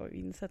på den där och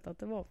insett att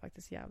det var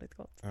faktiskt jävligt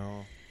gott.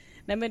 Ja.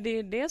 Nej, men det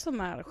är det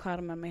som är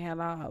charmen med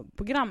hela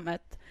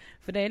programmet.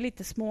 För det är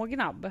lite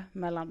smågnabb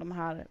mellan de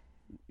här.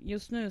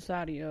 Just nu så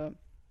är det ju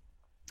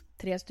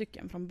 3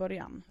 stycken från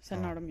början.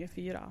 Sen har de ju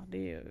 4. Det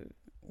är ju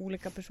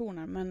olika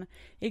personer. Men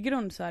i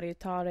grund så är det ju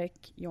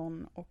Tarek,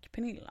 John och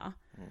Pernilla.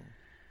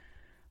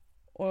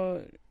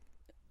 Och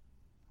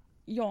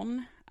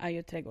John är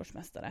ju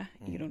trädgårdsmästare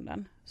i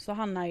grunden. Så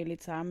han är ju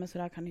lite så här, men så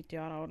där kan du inte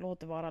göra, och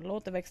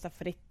låt det växa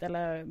fritt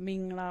eller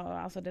mingla,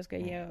 och alltså det ska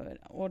ge,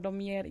 och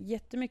de ger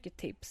jättemycket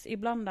tips.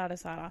 Ibland är det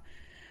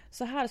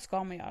så här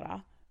ska man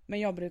göra, men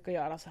jag brukar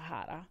göra så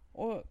här.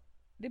 Och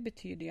det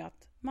betyder ju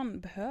att man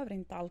behöver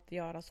inte alltid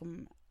göra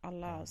som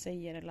alla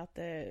säger eller att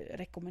det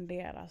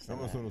rekommenderas. Ja,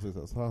 men som du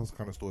säger, så här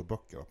kan det stå i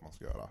böcker att man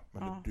ska göra.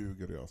 Men det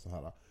duger att göra så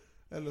här.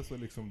 Eller så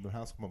liksom, det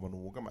här ska man vara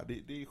noga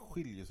med. Det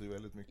skiljer sig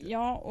väldigt mycket.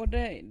 Ja, och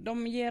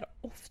de ger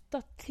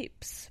ofta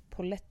tips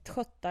på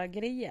lättskötta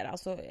grejer.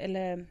 Alltså,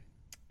 eller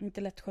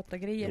inte lättskötta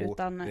grejer,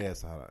 utan... det är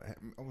så här.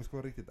 Om vi ska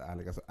vara riktigt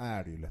ärliga så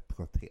är det ju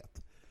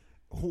lättskötthet.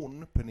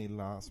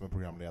 Pernilla, som är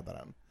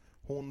programledaren,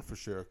 hon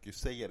försöker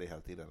säga det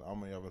hela tiden. Ja,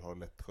 men jag vill ha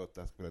lättskött,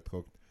 det ska vara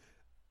lättskött.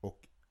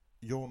 Och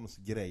Johns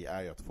grej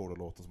är ju att få det att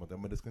låta som att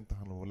men det ska inte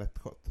handla om att vara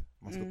lättskött.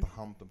 Man ska ta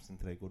hand om sin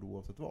trädgård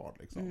oavsett vad.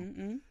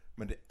 Liksom.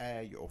 Men det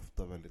är ju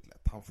ofta väldigt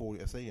lätt.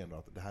 Jag säger ändå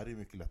att det här är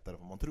mycket lättare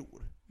än vad man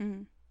tror.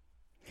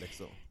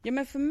 Liksom. Ja,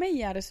 men för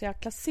mig är det så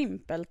jäkla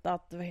simpelt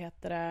att,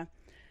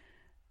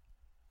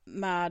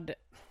 med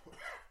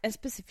en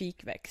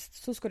specifik växt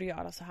så ska du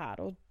göra så här.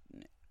 Och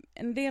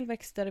en del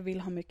växter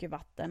vill ha mycket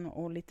vatten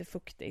och lite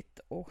fuktigt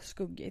och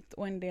skuggigt.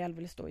 Och en del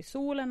vill stå i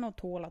solen och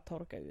tåla att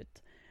torka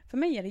ut. För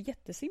mig är det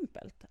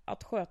jättesimpelt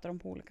att sköta dem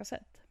på olika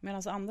sätt.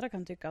 Medan andra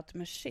kan tycka att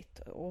men shit,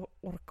 och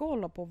orka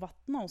hålla på och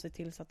vattna och se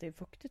till så att det är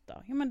fuktigt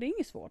då. Ja, men det är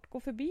inget svårt. Gå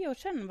förbi och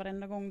känn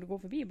varenda gång du går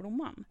förbi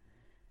blomman.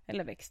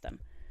 Eller växten.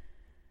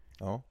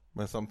 Ja,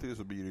 men samtidigt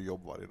så blir det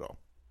jobb varje dag.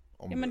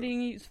 Men det är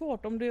inget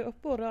svårt om du är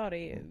uppe och rör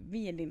dig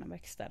vid dina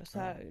växter. Så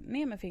här,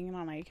 ner med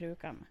fingrarna i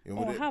krukan.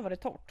 Här var det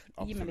torrt.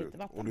 Ge mig lite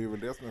vatten. Och det är väl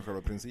det som är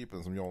själva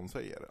principen som Jan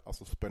säger.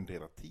 Alltså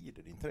spendera tid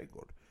i din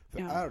trädgård. För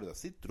är du där,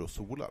 sitter du och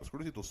solar. Ska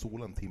du sitta och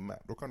sola en timme,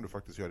 då kan du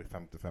faktiskt göra det i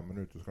 55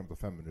 minuter. Så kan du ta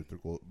 5 minuter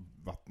och gå och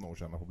vattna och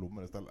känna på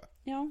blommor istället.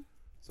 Ja.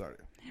 Så är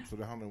det. Så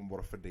det handlar om att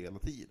bara fördela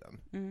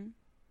tiden.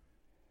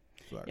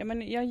 Så är det. Ja,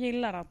 men jag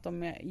gillar att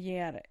de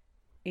ger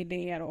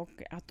idéer och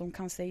att de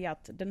kan säga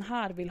att den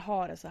här vill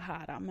ha det så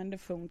här, men det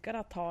funkar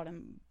att ha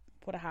den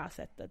på det här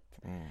sättet.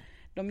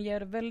 De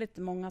ger väldigt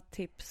många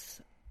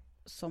tips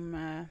som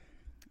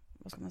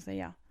vad ska man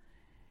säga,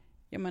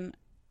 ja, men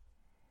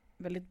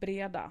väldigt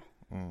breda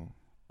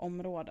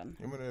områden.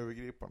 Ja, men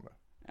övergripande.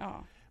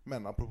 Ja.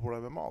 Men apropå det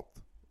här med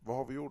mat, vad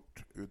har vi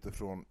gjort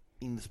utifrån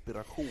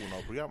inspiration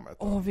av programmet?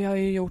 Vi har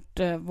ju gjort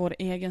vår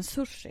egen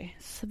sushi,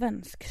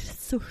 svensk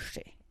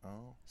sushi.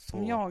 Ja,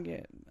 som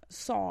jag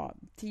sa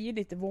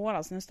tidigt i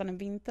våras, nästan en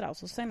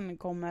vintras, och sen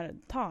kommer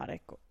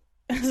Tarek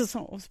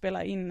och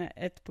spelar in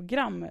ett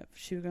program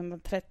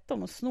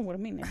 2013 och snor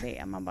min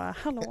idé. Man bara,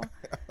 hallå?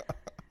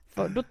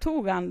 För då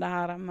tog han det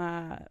här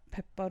med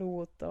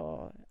pepparrot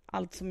och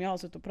allt som jag har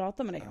suttit och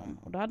pratat med dig om,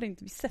 och då hade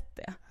inte vi sett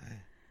det.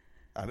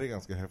 Ja, det är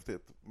ganska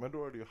häftigt. Men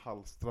då är det ju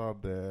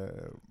halstrad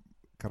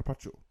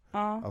carpaccio.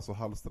 Ja. Alltså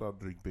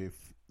halstrad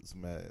ryggbiff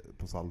som är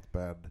på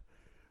saltbädd.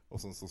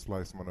 Och sen så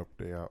slicear man upp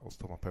det och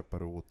så tar man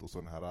pepparrot och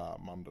så den här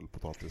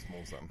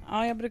mandelpotatismosen.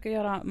 Ja, jag brukar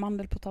göra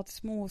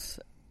mandelpotatismos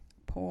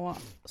på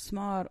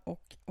smör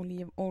och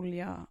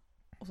olivolja.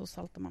 Och så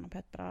saltar man och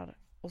pepprar.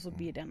 Och så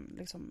blir den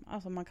liksom,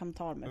 alltså man kan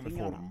ta med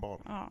fingrarna. Den är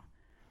formbar. Ja.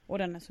 Och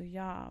den är så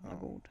jävla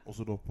god. Och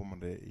så doppar man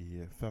det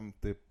i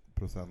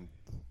 50%,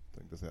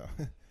 tänkte jag säga.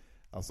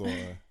 Alltså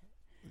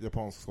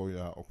japansk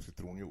soja och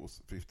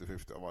citronjuice,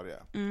 50-50 av varje.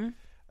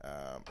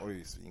 Och det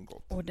är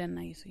svingott. Och den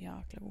är ju så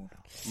jäkla god.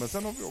 Men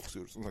sen har vi också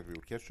gjort, som sagt, vi har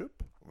gjort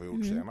ketchup, vi har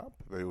gjort senap,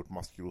 vi har gjort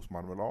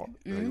maskrosmarmelad,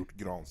 vi har gjort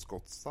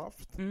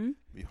granskottssaft,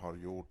 vi har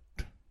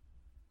gjort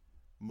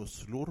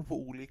musslor på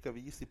olika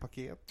vis i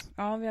paket.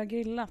 Ja, vi har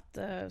grillat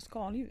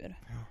skaldjur.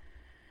 Ja.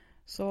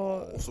 Så...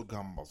 Och så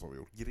gambas har vi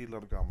gjort,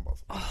 grillad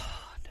gambas.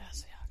 Det är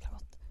så jäkla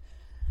gott.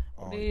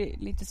 Och det är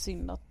lite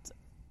synd att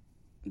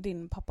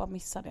din pappa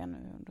missade det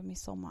nu under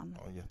midsommar.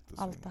 Ja,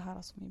 allt det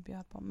här som vi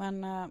bjöd på.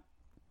 Men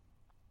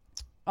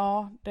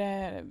ja,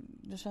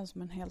 det känns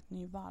som en helt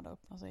ny värld att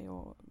öppna sig,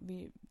 och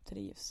vi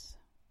trivs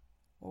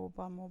och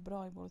bara mår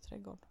bra i vår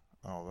trädgård.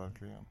 Ja,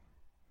 verkligen.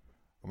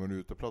 Ja, men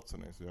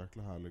uteplatsen är så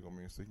jäkla härlig och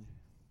mysig.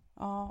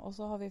 Ja, och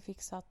så har vi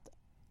fixat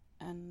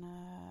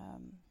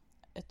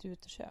ett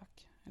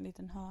utekök. En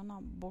liten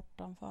hörna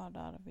bortanför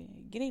där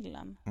vid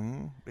grillen.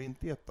 Det är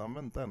inte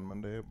jätteanvänt än,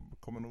 men det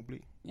kommer nog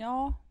bli.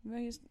 Ja,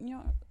 vi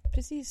har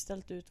precis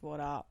ställt ut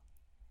våra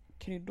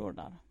kryddor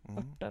där.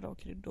 Örter och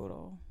kryddor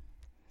och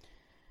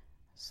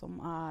som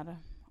är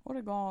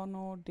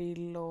oregano,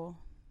 dill och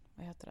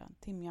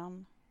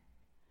timjan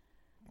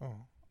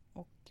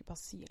och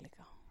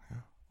basilika. Ja.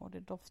 Och det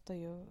doftar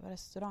ju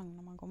restaurang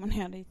när man kommer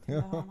ner dit.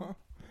 Ja,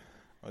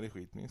 det är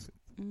skitmysigt.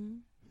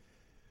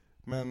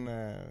 Men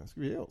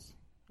ska vi ge oss?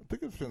 Jag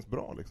tycker det känns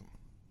bra liksom.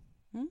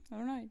 Är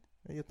du nöjd?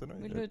 Jag är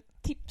jättenöjd. Vill du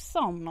tipsa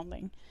om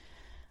någonting?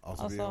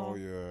 Alltså vi har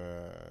ju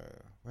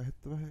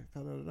vad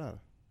kallar det där?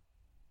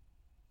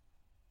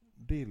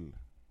 Dill.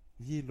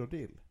 Gill och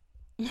dill.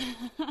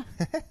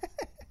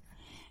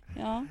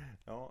 Ja.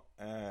 Ja,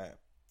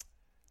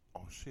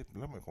 shit, nu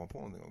lär man komma på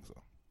någonting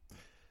också.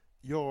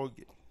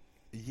 Jag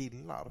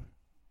gillar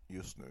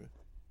just nu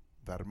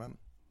värmen.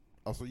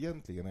 Alltså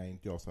egentligen är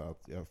inte jag så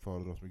att jag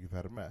föredrar så mycket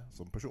värme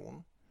som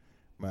person.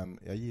 Men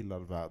jag gillar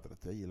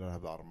vädret, jag gillar det här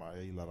varma,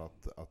 jag gillar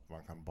att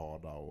man kan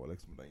bada och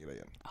liksom den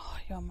grejen.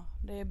 Ja,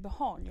 det är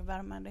behaglig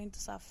värme, det är inte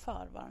så här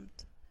för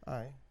varmt.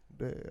 Nej,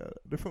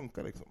 det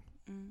funkar liksom.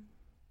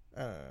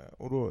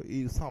 Och då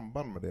i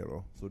samband med det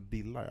då så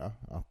dillar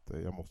jag att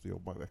jag måste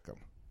jobba i veckan.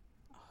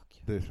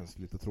 Det känns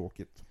lite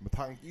tråkigt.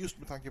 Just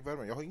med tanke på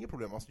värmen. Jag har inga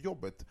problem. Alltså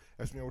jobbet,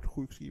 eftersom jag har varit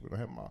sjukskriven och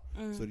hemma,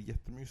 så är det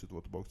jättemysigt att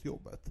vara tillbaka till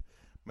jobbet.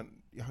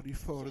 Men jag hade ju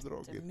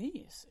föredragit...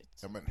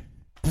 Jättemysigt? Ja, men...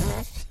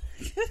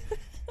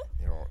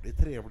 ja, det är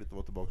trevligt att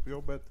vara tillbaka på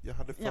jobbet. Jag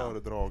hade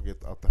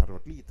föredragit att det hade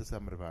varit lite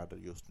sämre väder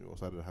just nu. Och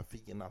så hade det här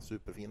fina,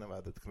 superfina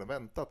vädret kunnat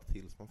vänta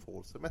tills man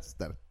får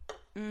semester.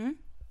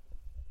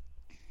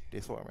 Det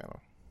är så jag menar.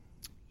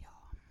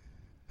 Ja.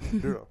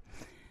 Du då?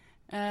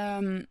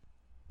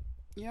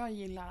 Jag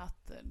gillar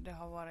att det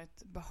har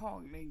varit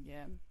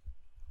behaglig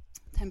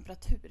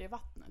temperatur i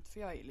vattnet. För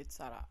jag är lite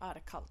så här, är det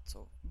kallt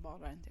så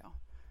badar inte jag.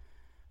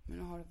 Men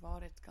nu har det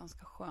varit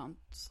ganska skönt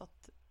så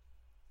att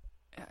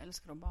jag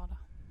älskar att bada.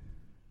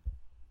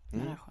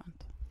 Men det är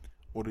skönt.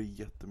 Och det är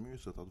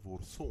jättemysigt att vår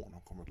son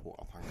har kommit på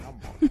att han kan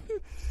bada.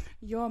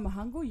 Ja, men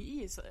han går ju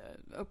i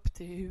upp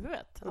till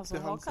huvudet. Upp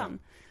till halsen.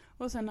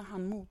 Och sen är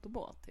han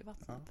motorbåt i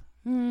vattnet.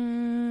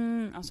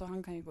 Alltså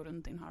han kan ju gå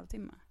runt i en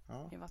halvtimme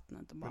i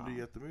vattnet och bara... Men det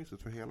är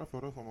jättemysigt för hela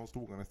förra sommaren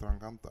stod han i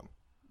strandkanten.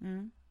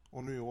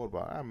 Och nu i år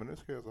bara, men nu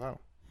ska jag så här.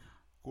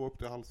 Gå upp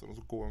till halsen och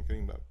så gå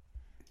omkring där.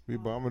 Vi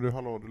bara, men du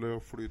hallå, du lär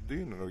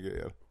flytdynor och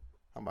grejer.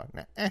 Han bara,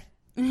 nej.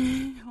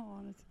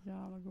 Ja, det är så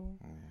jävla god.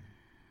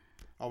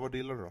 Ja, vad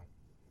dillar du då?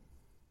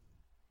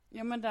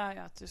 Ja, men det är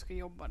att du ska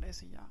jobba, det är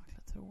så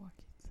jäkla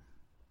tråkigt.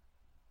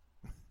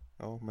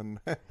 Ja, men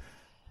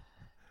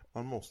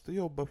man måste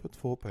jobba för att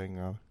få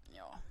pengar.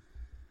 Ja.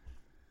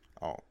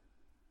 Ja,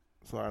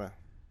 så är det.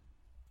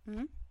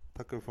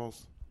 Tackar för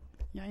oss.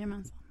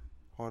 Jajamensan.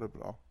 Ha det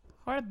bra.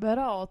 Ha det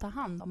bra och ta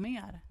hand om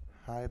er.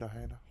 Hej då.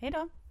 Hej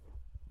då.